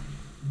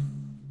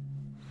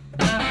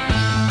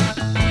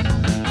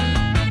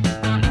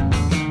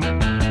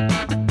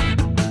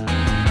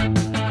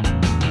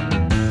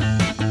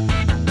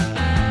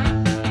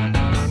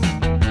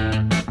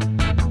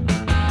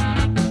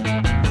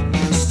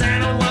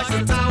 Stand and watch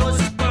the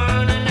towers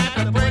burning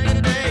at the break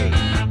of day.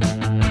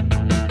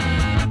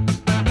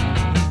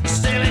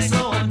 Still ain't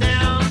slowing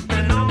down,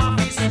 been on my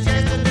feet since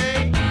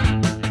yesterday.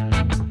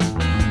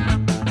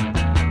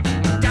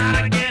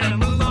 Gotta get a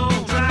move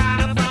on, try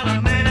to find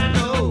a man I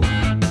know.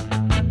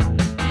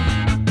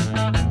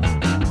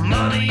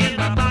 Money in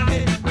my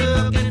pocket,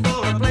 looking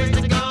for a place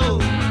to go.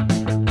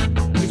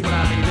 Here's what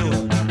I've been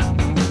doing.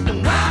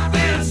 I've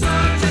been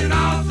searching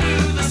all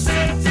through the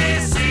city,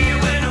 see you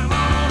in the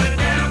morning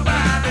down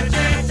by the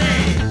jetty.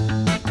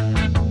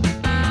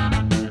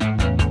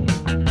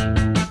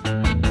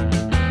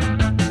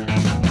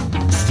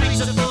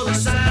 Streets are full of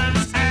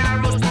signs,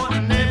 arrows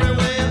pointing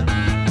everywhere.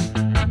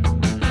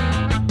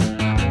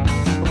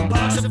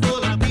 Bars are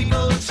full of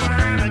people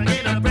trying to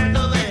get a breath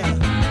of air.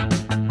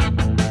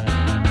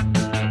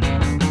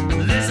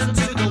 Listen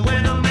to the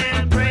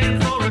weatherman praying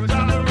for a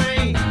drop of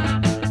rain.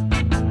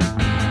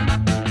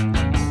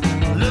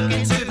 Look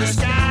into the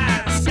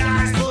sky's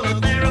full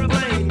of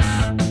aeroplanes.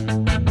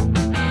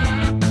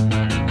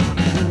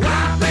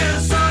 I've been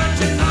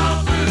searching all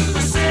through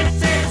the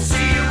city,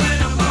 see you in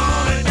the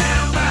morning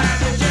down by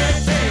the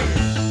jetty.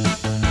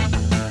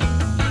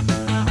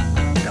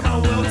 Come on,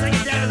 Will, take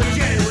it down to the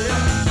jetty, will ya?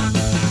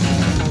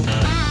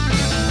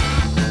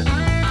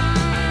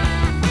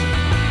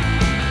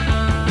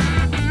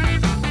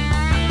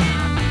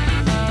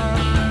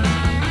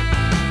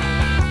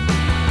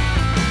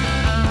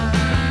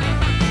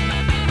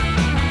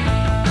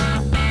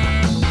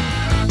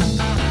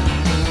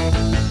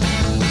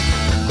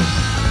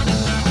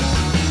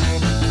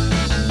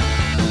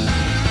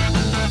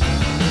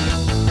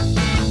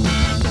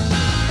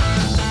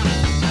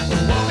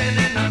 Walking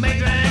in the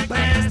matrix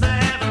past the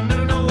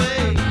afternoon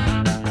away.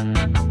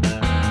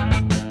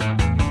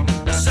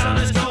 The sun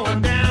is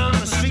going down,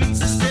 the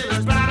streets are still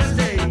as bright as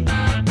day.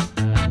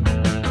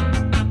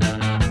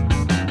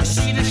 I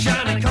see the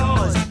shining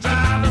cars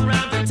driving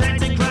around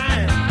detecting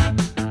crime.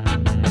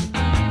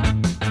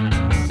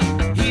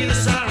 Hear the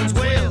sirens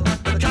wail,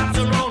 the cops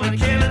are rolling,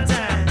 killing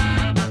time.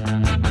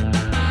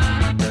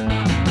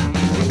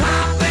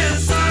 I've been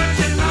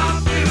searching all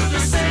through the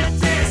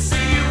city,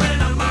 see you in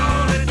the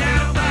morning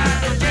down by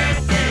the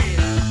jetty.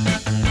 I've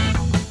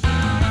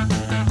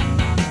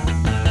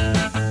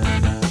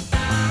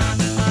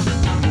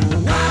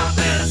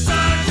been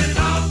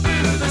searching all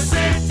through the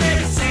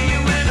city, see you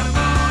in the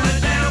morning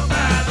down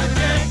by the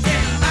jetty.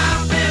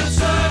 I've been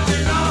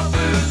searching all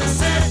through the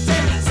city,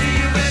 see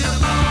you in the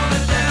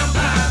morning down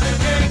by the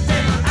jetty.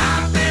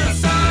 I've been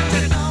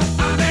searching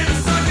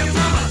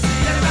for my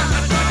city, about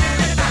the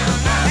project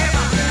that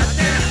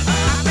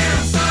I've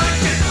been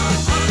searching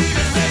all through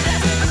the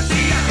city,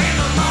 see you in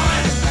the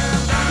morning down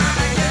by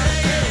the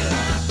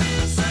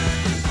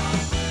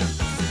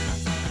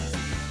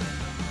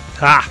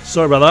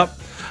Sorry about that.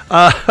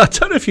 I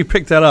don't know if you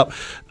picked that up.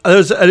 There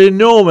was an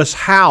enormous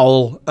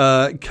howl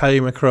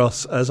came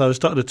across as I was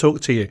starting to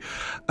talk to you,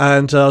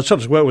 and I was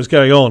trying to work what was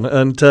going on.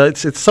 And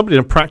it's somebody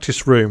in a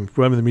practice room.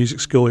 Remember the music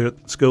school here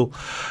at school,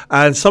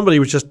 and somebody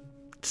was just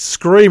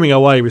screaming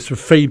away with some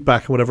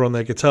feedback and whatever on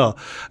their guitar,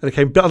 and it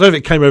came. I don't know if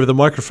it came over the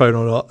microphone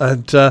or not.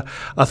 And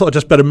I thought I'd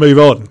just better move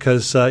on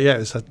because it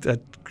was a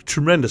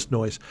tremendous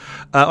noise.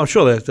 I'm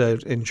sure they're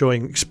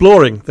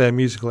exploring their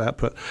musical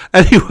output.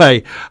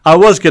 Anyway, I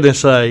was going to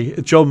say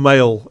John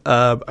Mayall,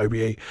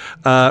 OBE,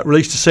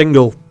 released a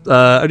single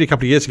only a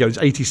couple of years ago, his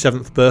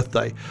 87th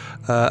birthday,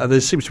 and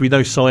there seems to be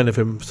no sign of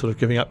him sort of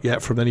giving up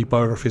yet from any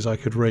biographies I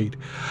could read.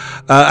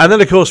 And then,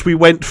 of course, we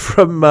went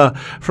from a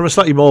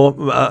slightly more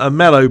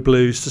mellow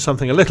blues to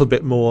something a little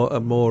bit more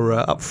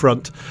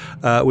upfront,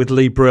 with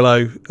Lee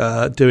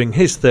Brillo doing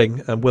his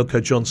thing and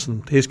Wilco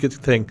Johnson his good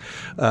thing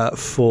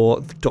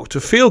for Dr.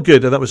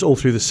 Feelgood, and that was All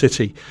Through the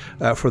City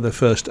from their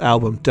first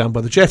album, Down by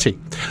the Jetty.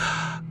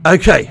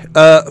 Okay,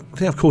 I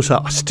think I've caught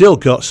up. I still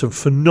got some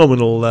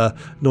phenomenal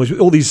noise with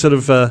all these sort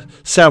of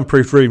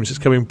soundproof rooms. It's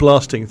coming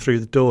blasting through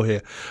the door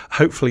here.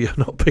 Hopefully you're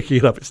not picking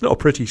it up. It's not a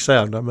pretty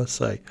sound, I must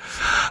say.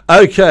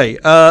 Okay,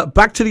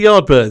 back to the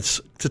Yardbirds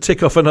to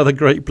tick off another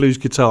great blues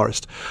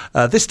guitarist.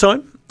 This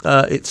time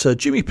it's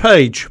Jimmy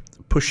Page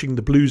pushing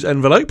the blues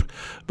envelope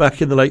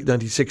back in the late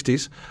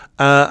 1960s.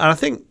 And I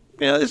think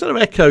there's sort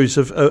of echoes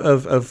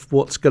of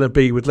what's going to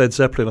be with Led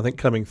Zeppelin, I think,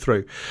 coming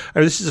through.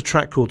 And this is a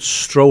track called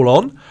Stroll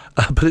On,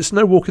 but it's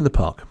no walk in the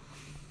park.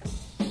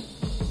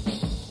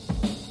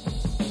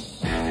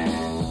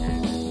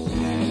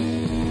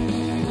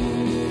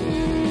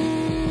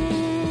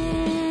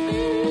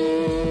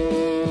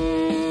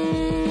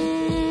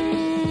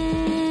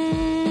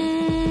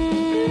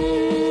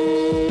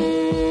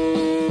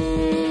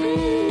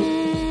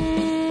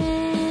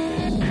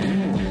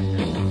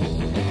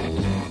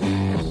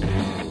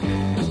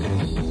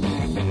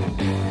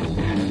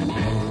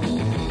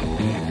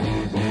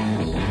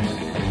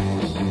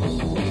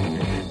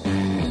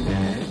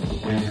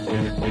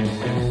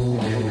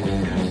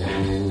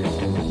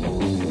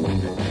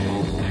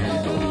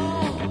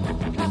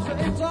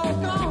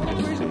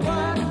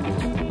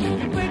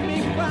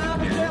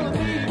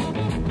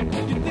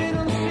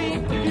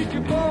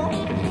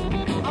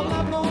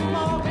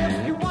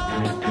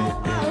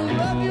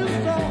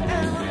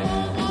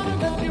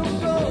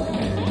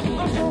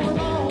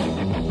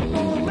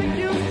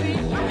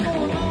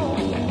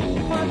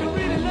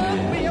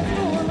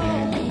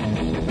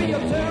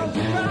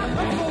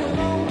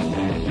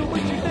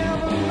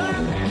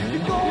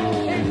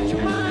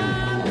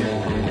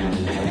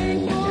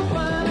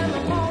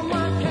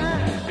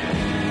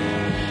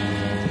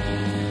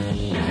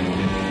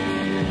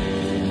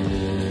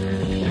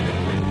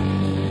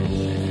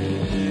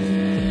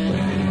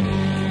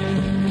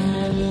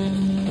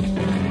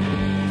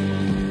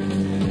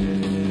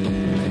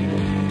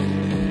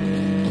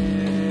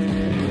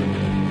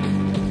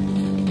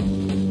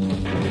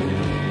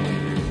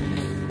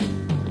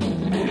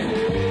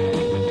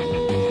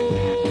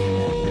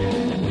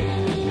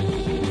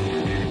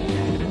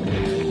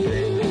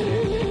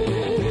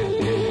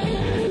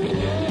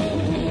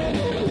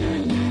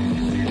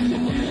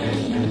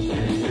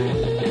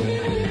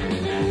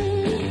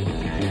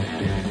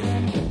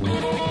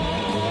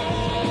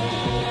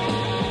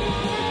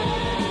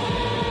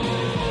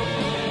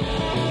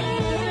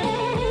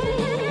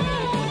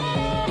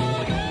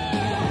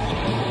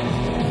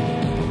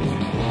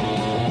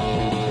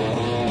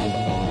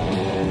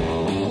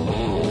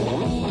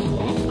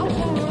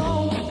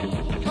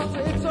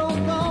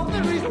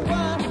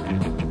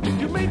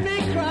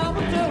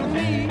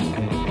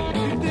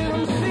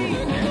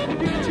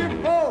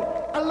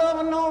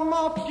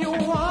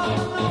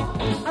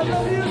 I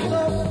love you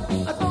so,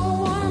 I don't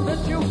wanna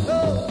let you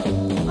go.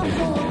 I'm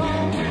going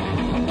on,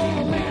 I'm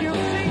gonna make you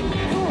see.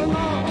 Going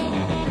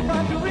on, if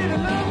I do really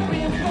love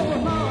me, it's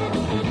going on.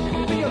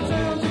 Be a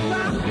turn to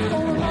stop,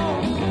 going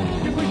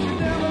on. You wish you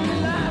never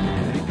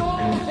realized, you go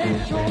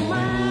hate your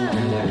mind.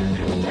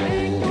 You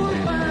ain't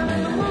gonna find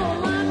in the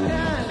world my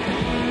kind.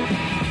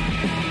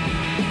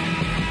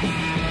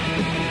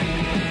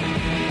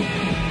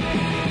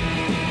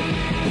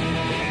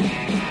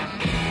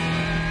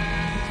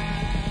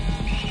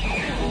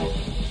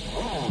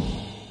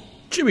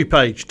 Jimmy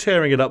Page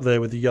tearing it up there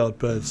with the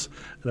Yardbirds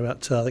in about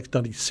I think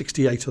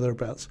 1968 or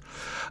thereabouts.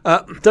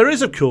 There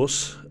is, of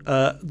course,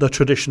 the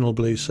traditional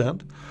blues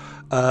sound,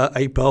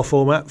 8-bar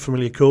format,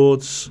 familiar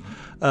chords,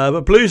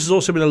 but blues has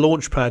also been a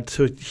launch pad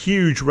to a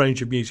huge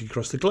range of music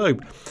across the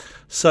globe.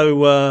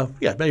 So,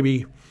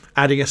 maybe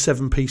adding a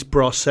 7-piece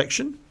brass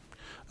section,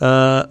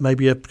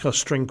 maybe a kind of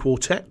string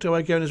quartet do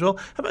I go in as well.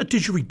 How about a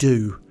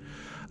didgeridoo?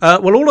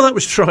 Well, all of that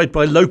was tried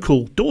by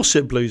local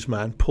Dorset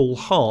bluesman Paul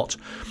Hart.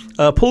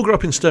 Paul grew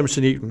up in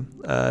Sturmiston Newton,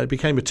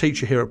 became a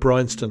teacher here at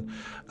Bryanston,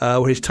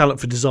 where his talent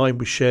for design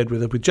was shared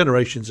with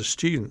generations of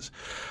students.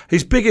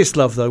 His biggest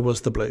love, though,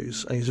 was the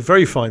blues, and he's a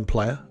very fine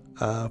player,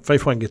 very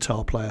fine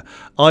guitar player,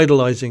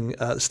 idolising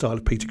the style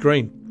of Peter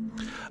Green.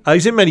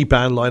 He's in many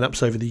band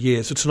lineups over the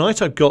years, so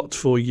tonight I've got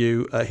for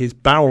you his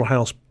Barrel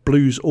House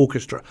Blues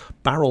Orchestra.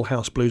 Barrel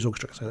House Blues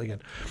Orchestra, say that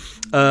again.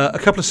 A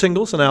couple of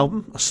singles, an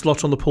album, a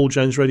slot on the Paul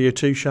Jones Radio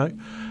 2 show,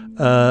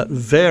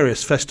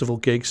 various festival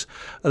gigs.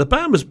 The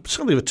band was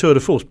something of a tour de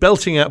force,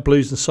 belting out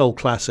blues and soul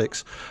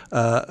classics,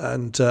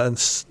 and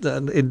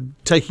in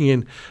taking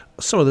in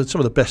some of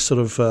the best sort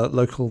of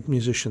local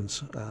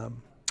musicians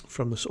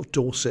from the sort of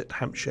Dorset,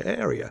 Hampshire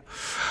area.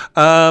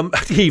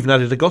 He even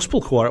added a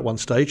gospel choir at one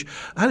stage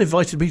and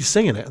invited me to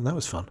sing in it, and that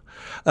was fun.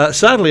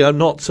 Sadly, I'm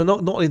not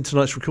in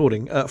tonight's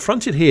recording.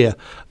 Fronted here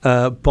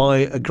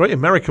by a great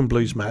American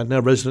blues man,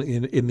 now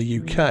resident in the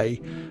UK,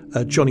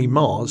 Johnny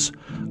Mars.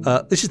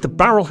 This is the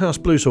Barrel House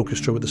Blues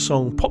Orchestra with a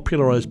song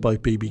popularised by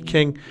B.B.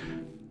 King,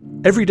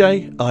 Every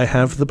Day I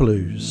Have the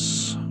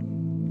Blues.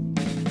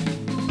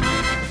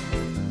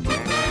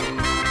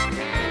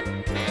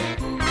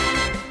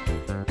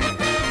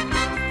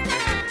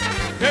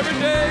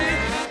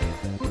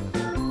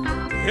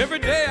 Every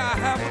day I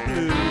have the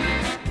blues.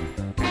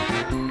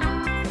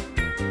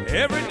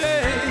 Every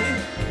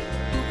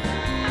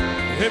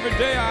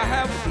day I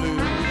have the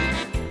blues.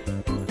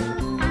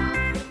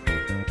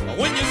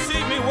 When you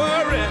see me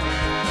worried,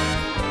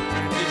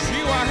 it's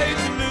you I hate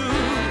to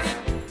lose.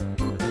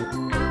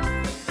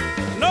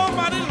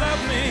 Nobody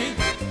loves me.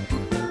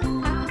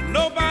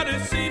 Nobody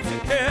seems to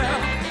care.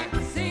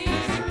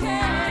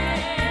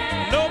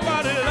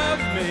 Nobody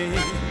loves me.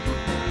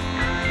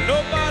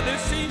 Nobody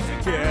seems to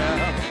care.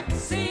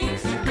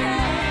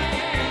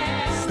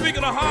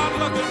 Speaking of hard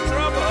luck and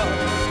trouble,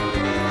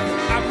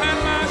 I've had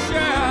my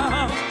share.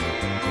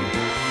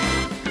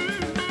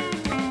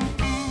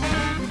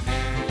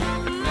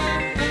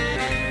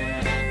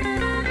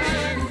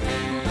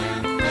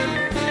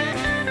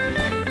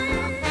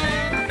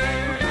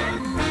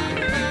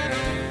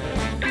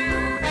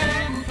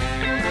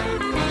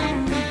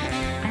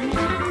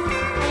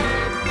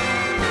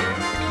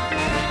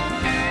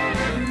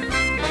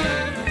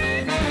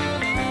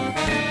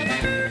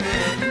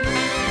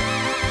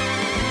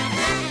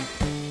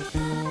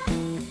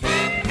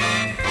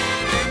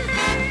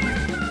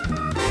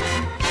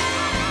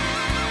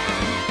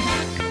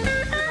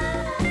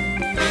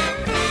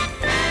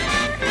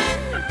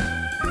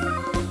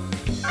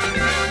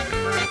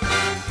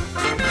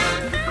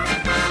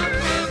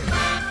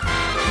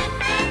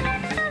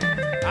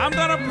 I'm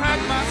gonna pack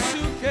my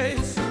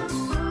suitcase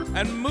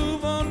and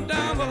move on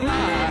down the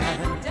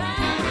line.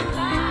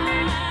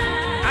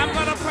 I'm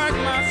gonna pack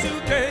my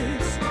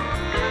suitcase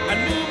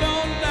and move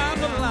on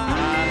down the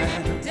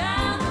line.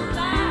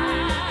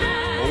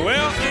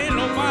 Well, ain't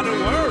nobody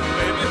worried,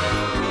 baby,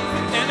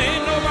 and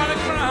ain't nobody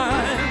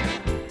crying.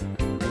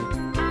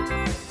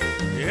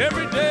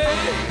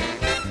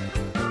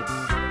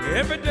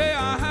 Every day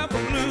I have the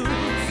blues.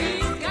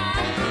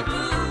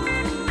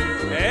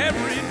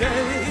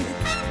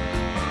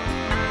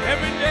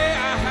 Every day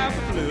I have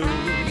the blues.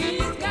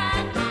 He's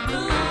got the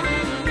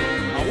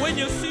blues. When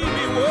you see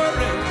me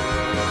worried,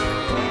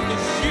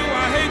 it's you I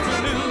hate to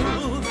lose.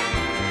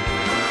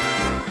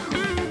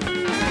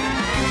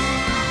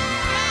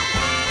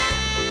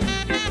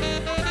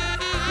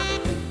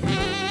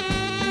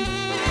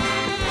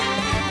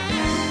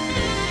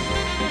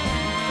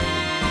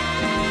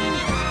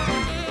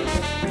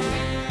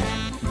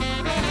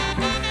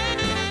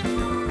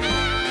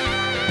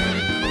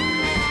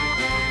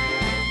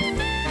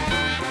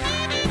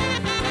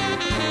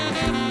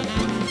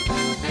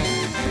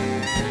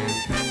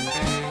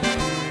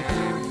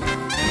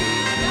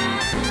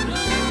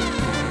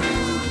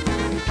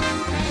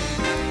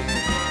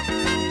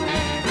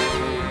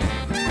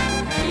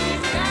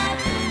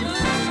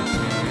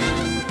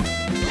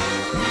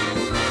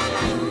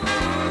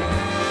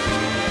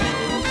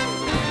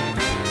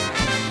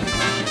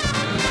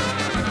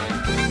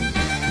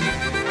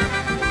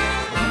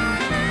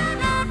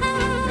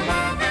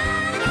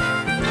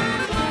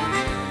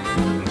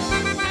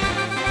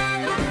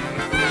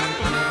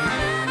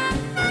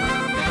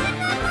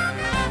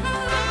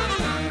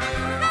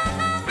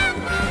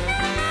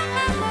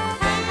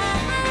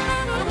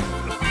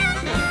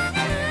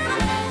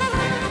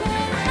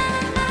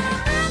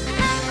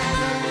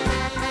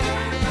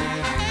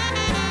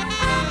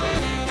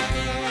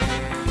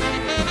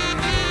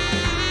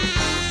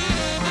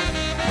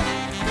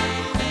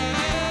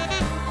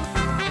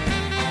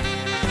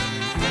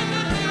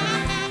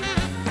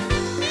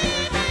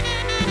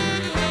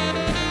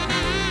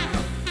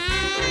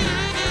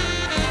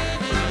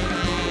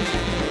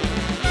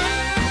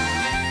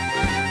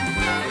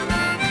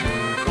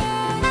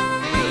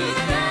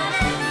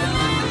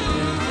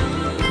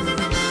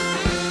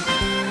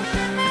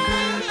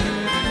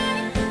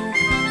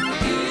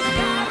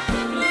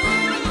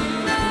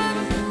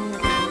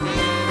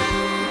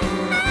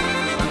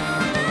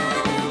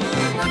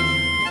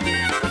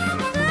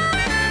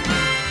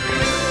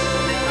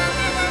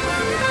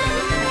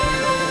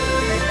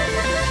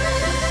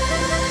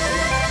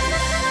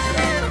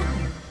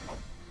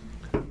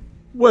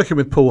 working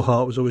with Paul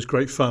Hart was always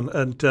great fun,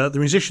 and the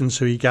musicians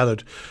who he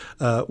gathered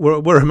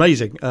were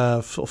amazing.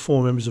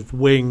 Former members of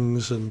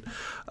Wings and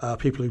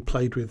people who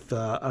played with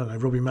I don't know,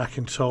 Robbie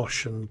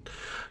McIntosh and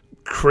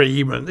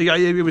Cream, and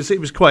it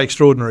was quite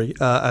extraordinary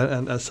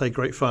and I say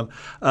great fun,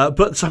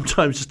 but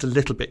sometimes just a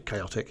little bit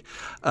chaotic.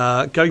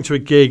 Going to a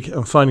gig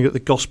and finding that the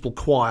gospel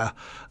choir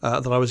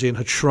that I was in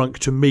had shrunk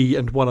to me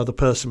and one other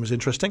person was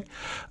interesting.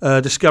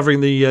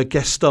 Discovering the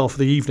guest star for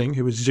the evening,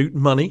 who was Zoot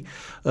Money,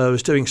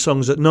 was doing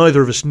songs that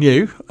neither of us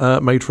knew,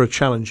 made for a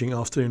challenging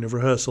afternoon of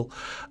rehearsal,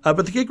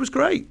 but the gig was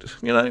great,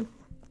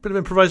 bit of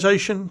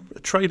improvisation,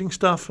 trading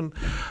stuff, and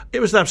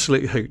it was an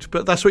absolute hoot.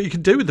 But that's what you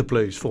can do with the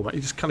blues format.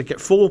 You just kind of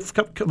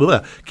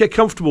get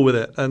comfortable with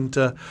it and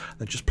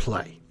just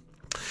play.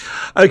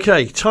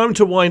 Okay, time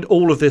to wind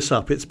all of this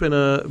up. It's been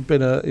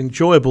a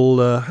enjoyable.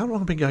 How long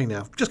have I been going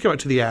now? Just go out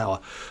to the hour.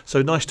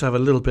 So nice to have a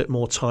little bit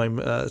more time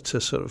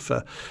to sort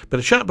of bit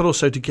of chat, but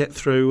also to get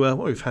through.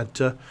 We've had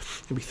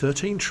maybe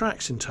 13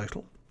 tracks in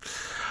total.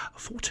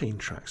 14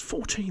 tracks,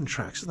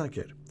 isn't that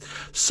good?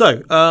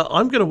 So,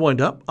 I'm going to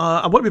wind up.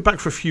 I won't be back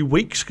for a few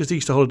weeks because the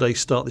Easter holidays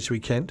start this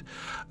weekend.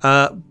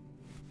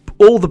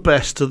 All the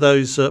best to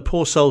those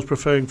poor souls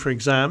preparing for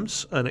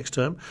exams next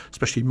term,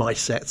 especially my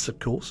sets, of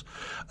course.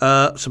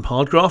 Some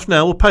hard graft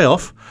now will pay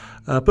off,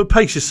 but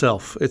pace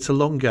yourself. It's a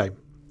long game.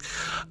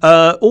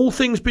 All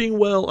things being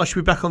well, I should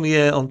be back on the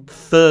air on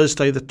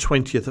Thursday the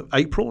 20th of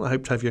April. I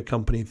hope to have your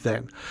company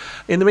then.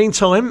 In the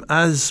meantime,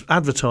 as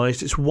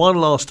advertised, it's one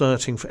last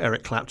outing for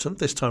Eric Clapton,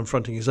 this time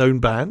fronting his own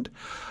band,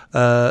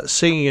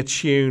 singing a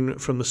tune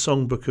from the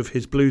songbook of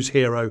his blues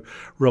hero,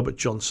 Robert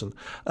Johnson.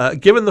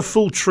 Given the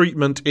full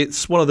treatment,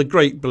 it's one of the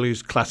great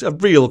blues classics, a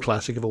real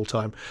classic of all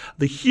time,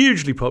 the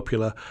hugely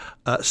popular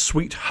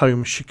Sweet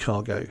Home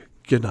Chicago.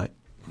 Good night.